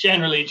I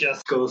generally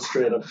just go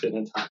straight up gin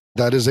and tonic.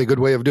 That is a good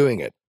way of doing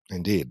it.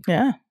 Indeed.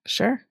 Yeah,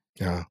 sure.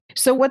 Yeah.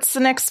 So what's the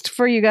next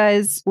for you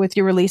guys with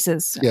your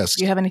releases? Yes.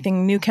 Do you have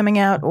anything new coming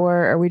out,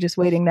 or are we just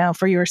waiting now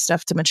for your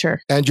stuff to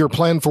mature? And your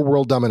plan for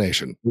world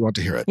domination. We want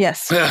to hear it.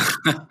 Yes.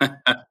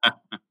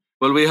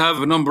 Well, we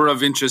have a number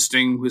of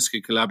interesting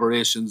whiskey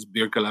collaborations,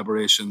 beer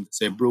collaborations,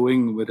 say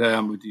brewing with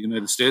the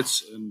United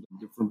States and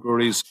different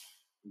breweries.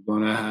 We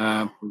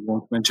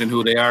won't mention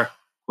who they are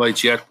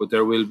quite yet, but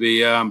there will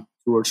be 2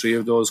 or 3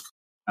 of those.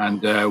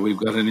 And we've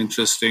got an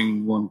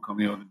interesting one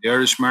coming out of the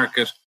Irish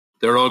market.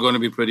 They're all going to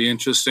be pretty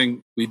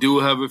interesting. We do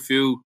have a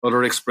few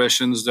other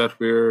expressions that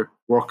we're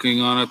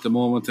working on at the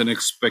moment and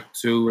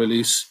expect to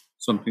release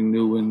something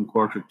new in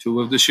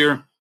Q2 of this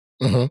year.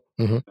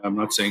 Mm-hmm. Mm-hmm. I'm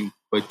not saying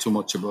quite too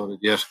much about it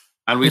yet.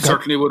 And we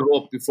certainly would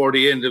hope before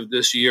the end of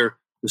this year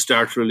to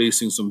start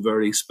releasing some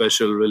very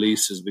special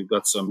releases. We've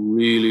got some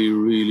really,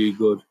 really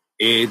good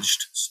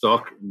aged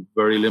stock in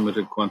very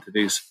limited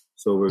quantities.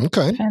 So we're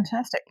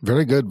Fantastic.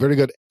 Very good. Very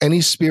good. Any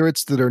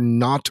spirits that are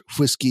not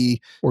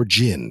whiskey or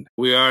gin?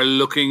 We are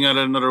looking at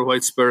another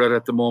white spirit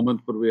at the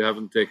moment, but we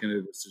haven't taken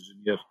a decision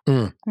yet.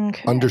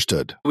 Okay.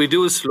 Understood. We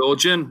do a slow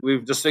gin.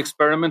 We've just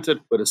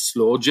experimented with a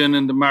slow gin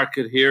in the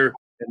market here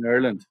in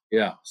Ireland.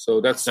 Yeah, so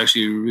that's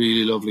actually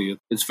really lovely.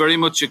 It's very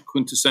much a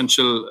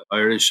quintessential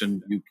Irish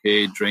and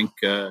UK drink,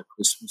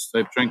 Christmas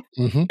type drink.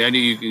 Mm-hmm. And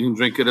you can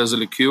drink it as a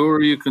liqueur,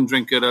 or you can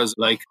drink it as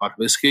like hot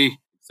whiskey,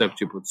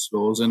 except you put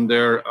sloes in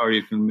there, or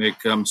you can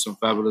make some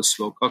fabulous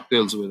slow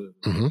cocktails with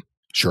it. Mm-hmm.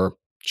 Sure.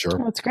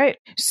 Oh, that's great.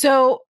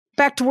 So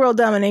back to world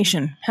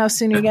domination. How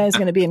soon are you guys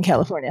going to be in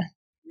California?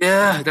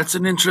 Yeah, that's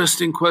an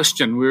interesting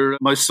question.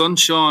 My son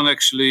Sean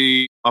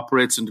actually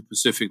operates in the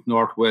Pacific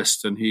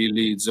Northwest, and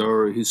he's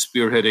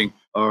spearheading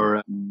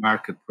our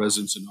market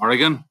presence in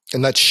Oregon.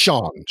 And that's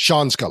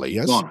Sean Scully,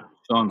 yes?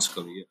 Sean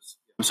Scully, yes.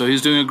 So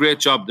he's doing a great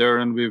job there,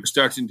 and we're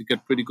starting to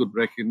get pretty good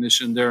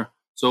recognition there.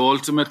 So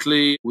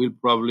ultimately, we'll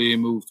probably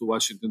move to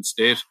Washington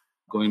State,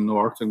 going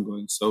north and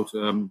going south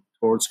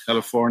towards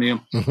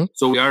California. Mm-hmm.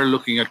 So we are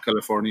looking at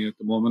California at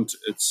the moment.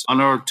 It's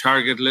on our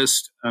target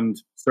list, and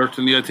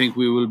certainly I think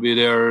we will be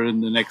there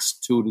in the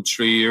next 2 to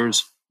 3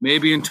 years,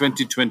 maybe in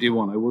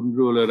 2021. I wouldn't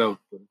rule it out,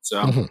 but it's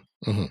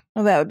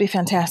Well, that would be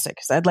fantastic,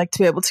 because I'd like to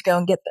be able to go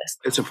and get this.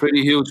 It's a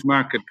pretty huge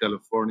market,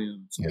 California.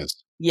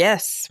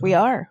 Yes. We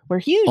are. We're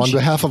huge. On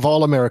behalf of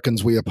all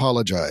Americans, we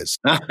apologize.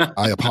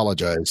 I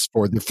apologize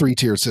for the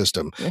 3-tier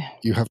system. Yeah.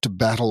 You have to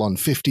battle on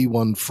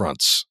 51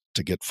 fronts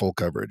to get full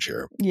coverage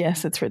here.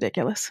 Yes, it's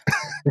ridiculous.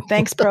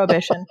 Thanks,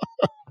 Prohibition.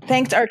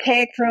 Thanks,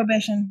 archaic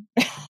Prohibition.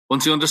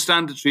 Once you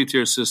understand the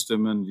 3-tier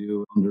system and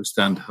you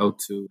understand how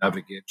to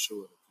navigate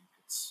through it, I think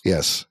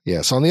it's...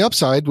 Yes. On the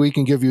upside, we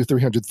can give you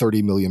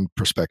 330 million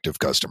prospective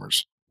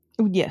customers.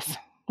 Yes,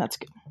 that's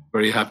good.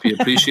 Very happy,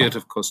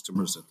 appreciative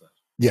customers at that.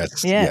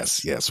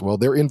 Yes. Well,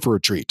 they're in for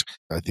a treat.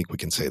 I think we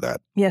can say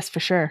that. Yes, for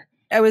sure.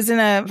 I was in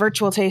a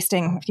virtual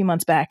tasting a few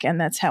months back,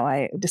 and that's how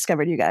I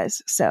discovered you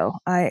guys. So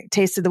I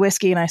tasted the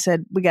whiskey, and I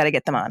said, we got to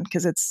get them on,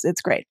 because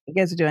it's great. You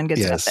guys are doing good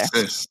stuff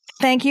there. Yes.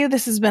 Thank you.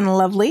 This has been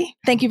lovely.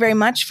 Thank you very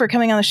much for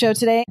coming on the show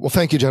today. Well,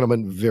 thank you,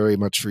 gentlemen, very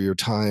much for your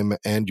time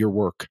and your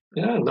work.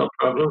 Yeah, no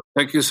problem.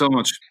 Thank you so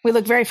much. We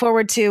look very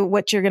forward to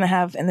what you're going to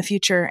have in the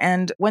future.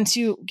 And once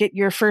you get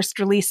your first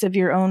release of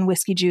your own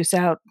whiskey juice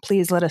out,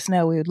 please let us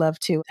know. We would love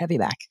to have you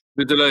back.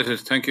 We're delighted.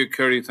 Thank you,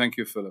 Kerry. Thank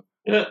you, Philip.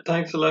 Yeah,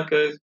 thanks a lot,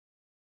 guys.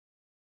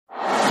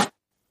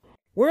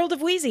 World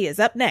of Wheezy is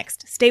up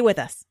next. Stay with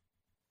us.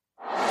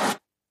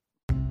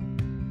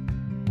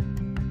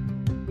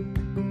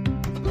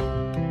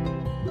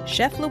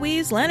 Chef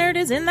Louise Leonard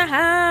is in the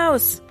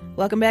house.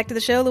 Welcome back to the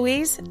show,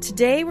 Louise.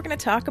 Today we're going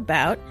to talk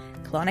about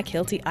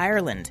Clonakilty,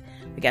 Ireland.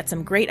 We got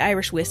some great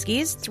Irish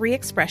whiskeys, 3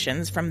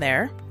 expressions from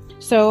there.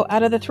 So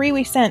out of the 3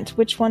 we sent,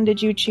 which one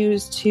did you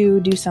choose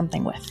to do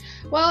something with?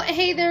 Well,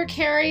 hey there,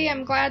 Carrie.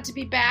 I'm glad to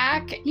be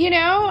back. You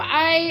know,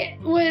 I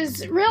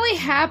was really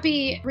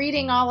happy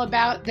reading all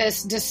about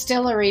this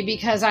distillery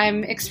because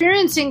I'm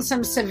experiencing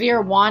some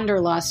severe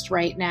wanderlust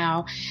right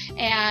now.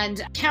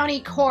 And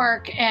County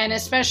Cork, and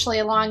especially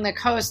along the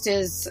coast,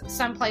 is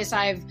someplace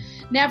I've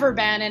never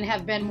been and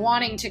have been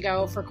wanting to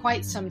go for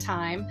quite some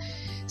time.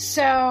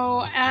 So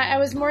I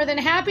was more than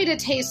happy to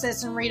taste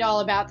this and read all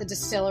about the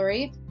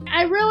distillery.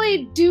 I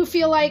really do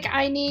feel like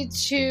I need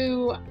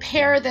to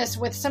pair this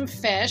with some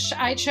fish.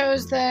 I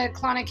chose the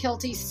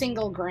Clonakilty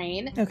single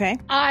grain. Okay.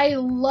 I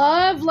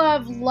love,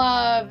 love,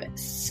 love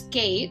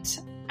skate.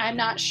 I'm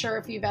not sure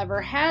if you've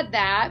ever had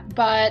that,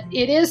 but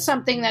it is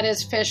something that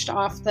is fished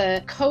off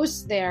the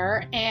coast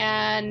there.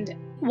 And,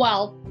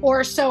 well,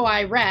 or so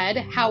I read.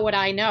 How would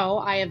I know?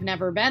 I have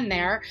never been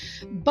there.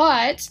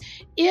 But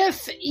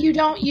if you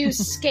don't use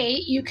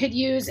skate, you could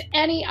use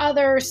any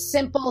other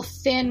simple,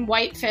 thin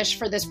whitefish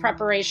for this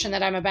preparation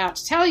that I'm about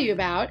to tell you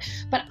about.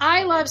 But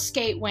I love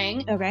skate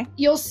wing. Okay.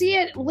 You'll see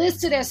it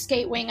listed as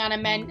skate wing on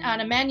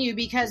a menu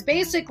because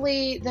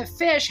basically the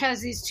fish has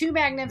these 2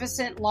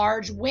 magnificent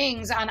large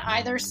wings on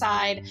either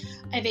side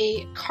of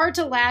a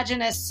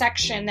cartilaginous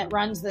section that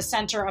runs the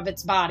center of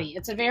its body.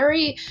 It's a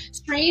very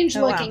strange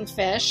looking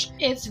fish.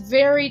 It's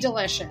very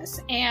delicious.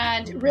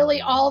 And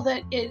really all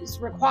that is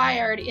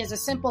required is a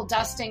simple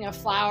dusting of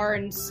flour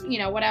and, you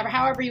know, whatever,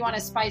 however you want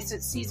to spice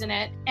it, season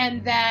it,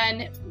 and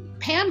then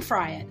pan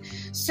fry it.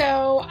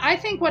 So I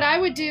think what I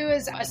would do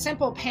is a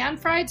simple pan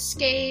fried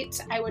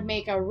skate. I would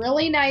make a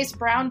really nice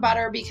brown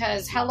butter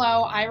because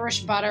hello,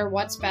 Irish butter,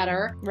 what's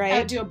better? Right. I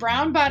would do a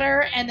brown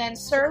butter and then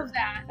serve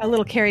that. A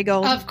little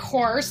Kerrygold. Of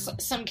course,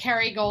 some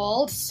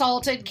Kerrygold,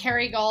 salted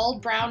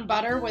Kerrygold, brown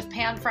butter with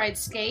pan fried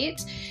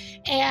skate.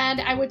 And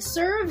I would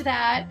serve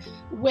that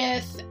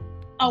with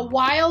a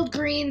wild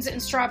greens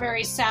and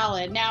strawberry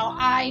salad. Now,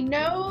 I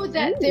know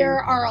that there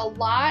are a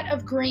lot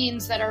of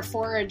greens that are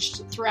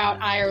foraged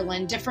throughout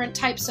Ireland, different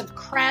types of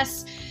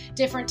cress,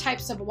 different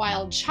types of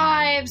wild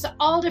chives,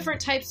 all different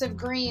types of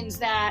greens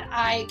that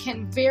I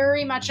can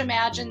very much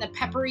imagine the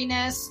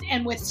pepperiness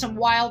and with some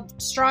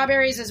wild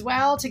strawberries as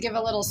well to give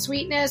a little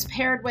sweetness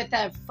paired with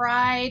a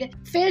fried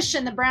fish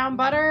and the brown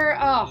butter.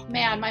 Oh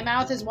man, my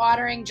mouth is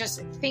watering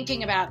just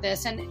thinking about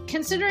this. And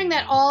considering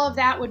that all of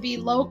that would be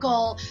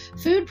local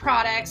food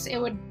products, it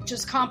would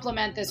just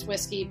complement this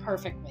whiskey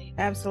perfectly.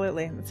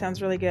 Absolutely. That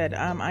sounds really good.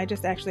 I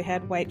just actually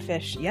had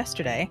whitefish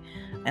yesterday.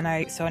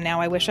 And so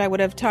now I wish I would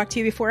have talked to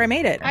you before I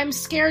made it. I'm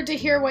scared to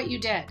hear what you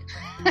did.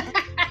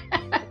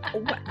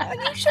 Well,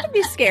 you shouldn't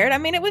be scared. I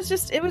mean, it was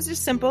just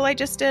simple. I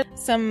just did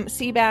some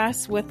sea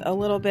bass with a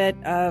little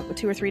bit of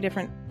 2 or 3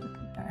 different,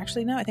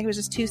 actually, no, I think it was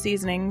just 2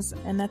 seasonings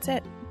and that's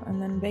it. And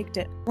then baked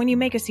it. When you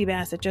make a sea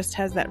bass, it just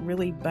has that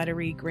really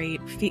buttery, great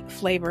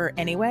flavor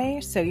anyway.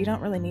 So you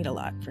don't really need a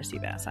lot for sea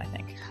bass, I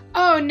think.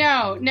 Oh,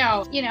 no.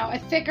 You know, a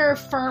thicker,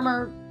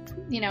 firmer,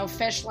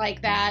 fish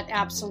like that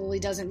absolutely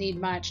doesn't need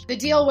much. The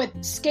deal with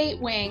skate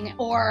wing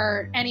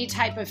or any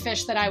type of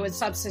fish that I would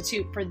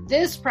substitute for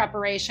this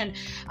preparation,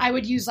 I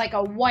would use like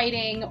a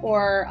whiting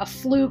or a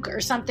fluke or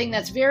something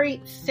that's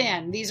very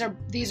thin. These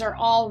are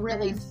all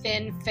really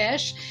thin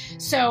fish.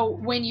 So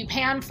when you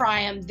pan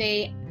fry them,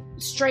 they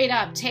straight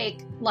up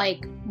take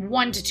like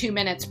 1 to 2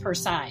 minutes per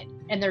side.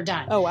 And they're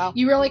done. Oh, wow.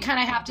 You really kind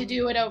of have to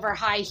do it over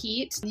high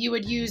heat. You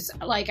would use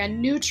like a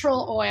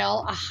neutral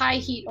oil, a high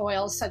heat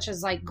oil, such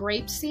as like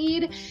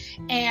grapeseed.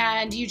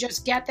 And you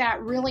just get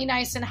that really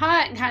nice and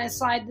hot and kind of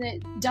slide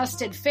the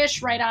dusted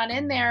fish right on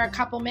in there, a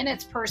couple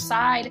minutes per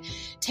side,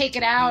 take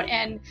it out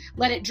and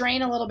let it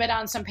drain a little bit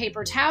on some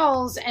paper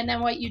towels. And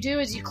then what you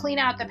do is you clean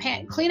out the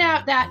pan, clean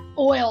out that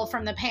oil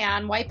from the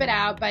pan, wipe it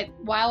out. But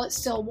while it's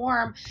still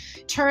warm,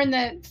 turn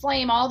the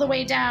flame all the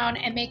way down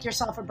and make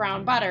yourself a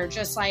brown butter,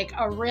 just like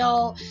a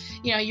real,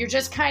 you're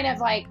just kind of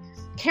like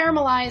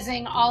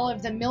caramelizing all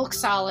of the milk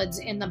solids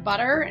in the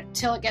butter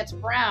until it gets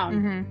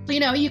brown.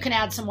 Mm-hmm. You can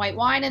add some white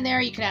wine in there.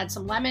 You can add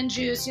some lemon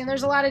juice.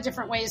 There's a lot of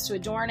different ways to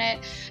adorn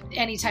it.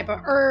 Any type of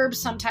herbs.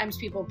 Sometimes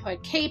people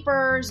put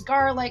capers,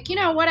 garlic,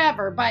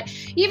 whatever. But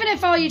even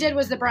if all you did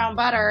was the brown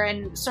butter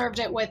and served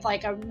it with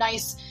like a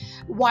nice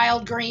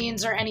wild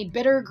greens or any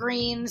bitter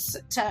greens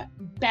to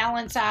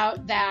balance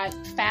out that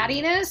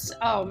fattiness,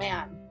 oh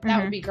man.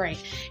 That would be great.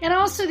 And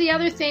also the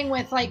other thing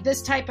with like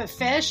this type of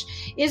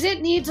fish is it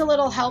needs a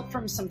little help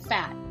from some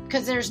fat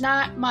because there's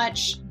not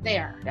much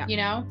there,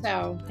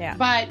 So, yeah.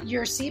 But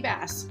your sea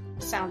bass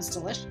sounds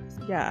delicious.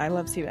 Yeah, I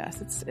love sea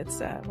bass. It's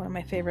one of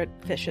my favorite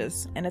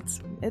fishes, and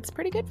it's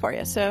pretty good for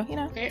you. So,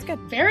 it's good.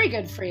 Very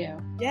good for you.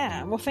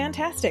 Yeah, well,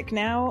 fantastic.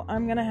 Now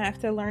I'm going to have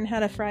to learn how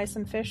to fry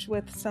some fish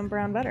with some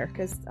brown butter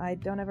because I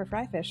don't ever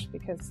fry fish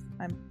because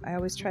I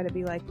always try to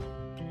be like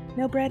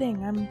No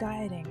breading. I'm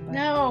dieting. But...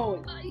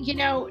 No,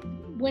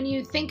 when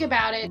you think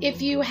about it, if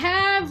you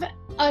have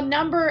a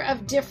number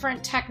of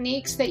different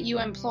techniques that you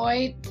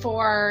employ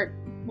for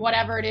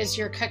whatever it is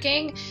you're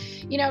cooking,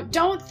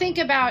 don't think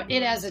about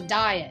it as a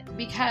diet,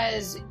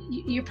 because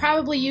you're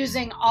probably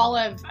using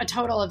a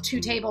total of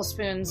 2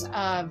 tablespoons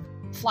of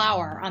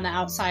flour on the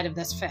outside of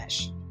this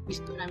fish. You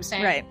see what I'm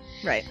saying?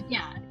 Right.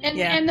 Yeah.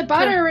 And the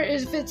butter,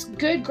 if it's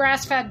good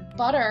grass-fed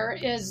butter,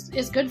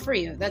 is good for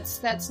you.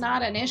 That's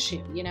not an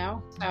issue,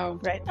 So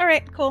right. All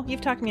right, cool.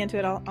 You've talked me into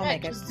it. I'll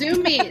make it.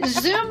 Zoom me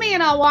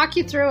and I'll walk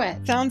you through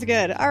it. Sounds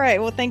good. All right.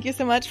 Well, thank you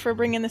so much for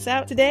bringing this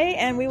out today,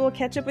 and we will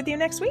catch up with you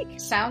next week.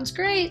 Sounds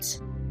great.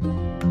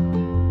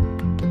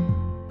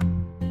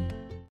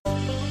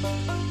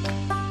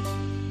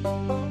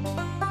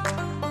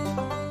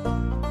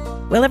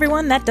 Well,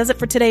 everyone, that does it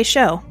for today's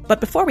show.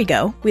 But before we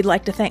go, we'd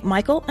like to thank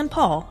Michael and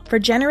Paul for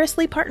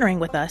generously partnering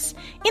with us,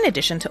 in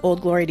addition to Old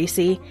Glory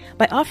DC,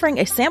 by offering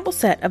a sample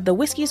set of the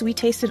whiskeys we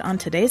tasted on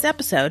today's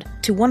episode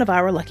to one of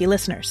our lucky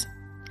listeners.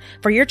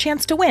 For your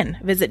chance to win,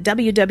 visit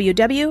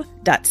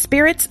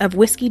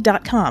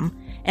www.spiritsofwhiskey.com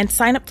and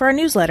sign up for our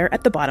newsletter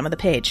at the bottom of the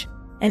page.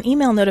 An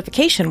email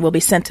notification will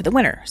be sent to the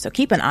winner, so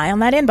keep an eye on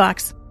that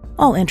inbox.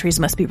 All entries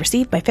must be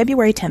received by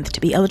February 10th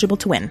to be eligible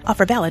to win.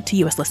 Offer valid to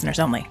U.S. listeners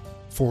only.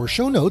 For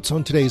show notes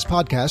on today's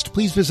podcast,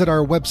 please visit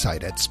our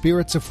website at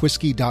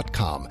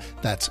spiritsofwhiskey.com.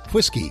 That's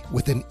whiskey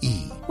with an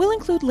E. We'll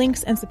include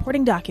links and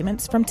supporting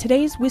documents from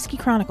today's Whiskey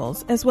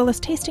Chronicles, as well as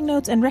tasting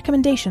notes and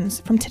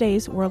recommendations from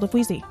today's World of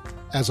Wheezy.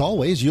 As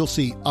always, you'll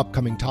see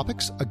upcoming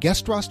topics, a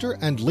guest roster,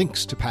 and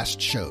links to past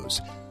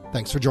shows.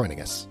 Thanks for joining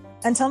us.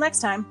 Until next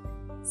time,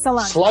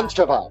 Salam.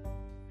 Slunchava.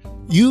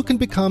 You can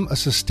become a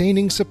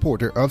sustaining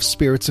supporter of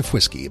Spirits of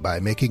Whiskey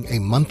by making a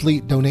monthly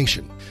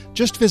donation.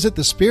 Just visit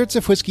the Spirits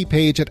of Whiskey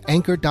page at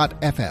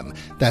anchor.fm.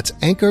 That's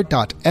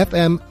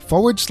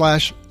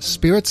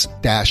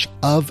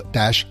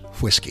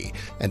anchor.fm/spirits-of-whiskey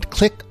and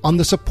click on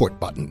the support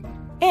button.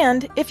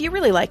 And if you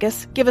really like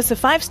us, give us a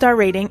 5-star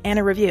rating and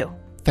a review.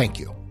 Thank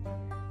you.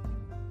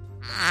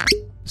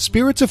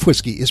 Spirits of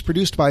Whiskey is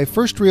produced by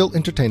First Reel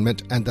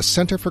Entertainment and the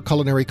Center for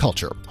Culinary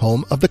Culture,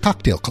 home of the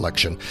Cocktail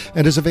Collection,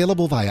 and is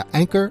available via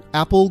Anchor,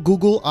 Apple,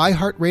 Google,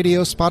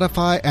 iHeartRadio,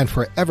 Spotify, and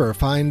wherever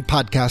fine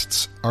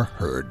podcasts are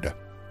heard.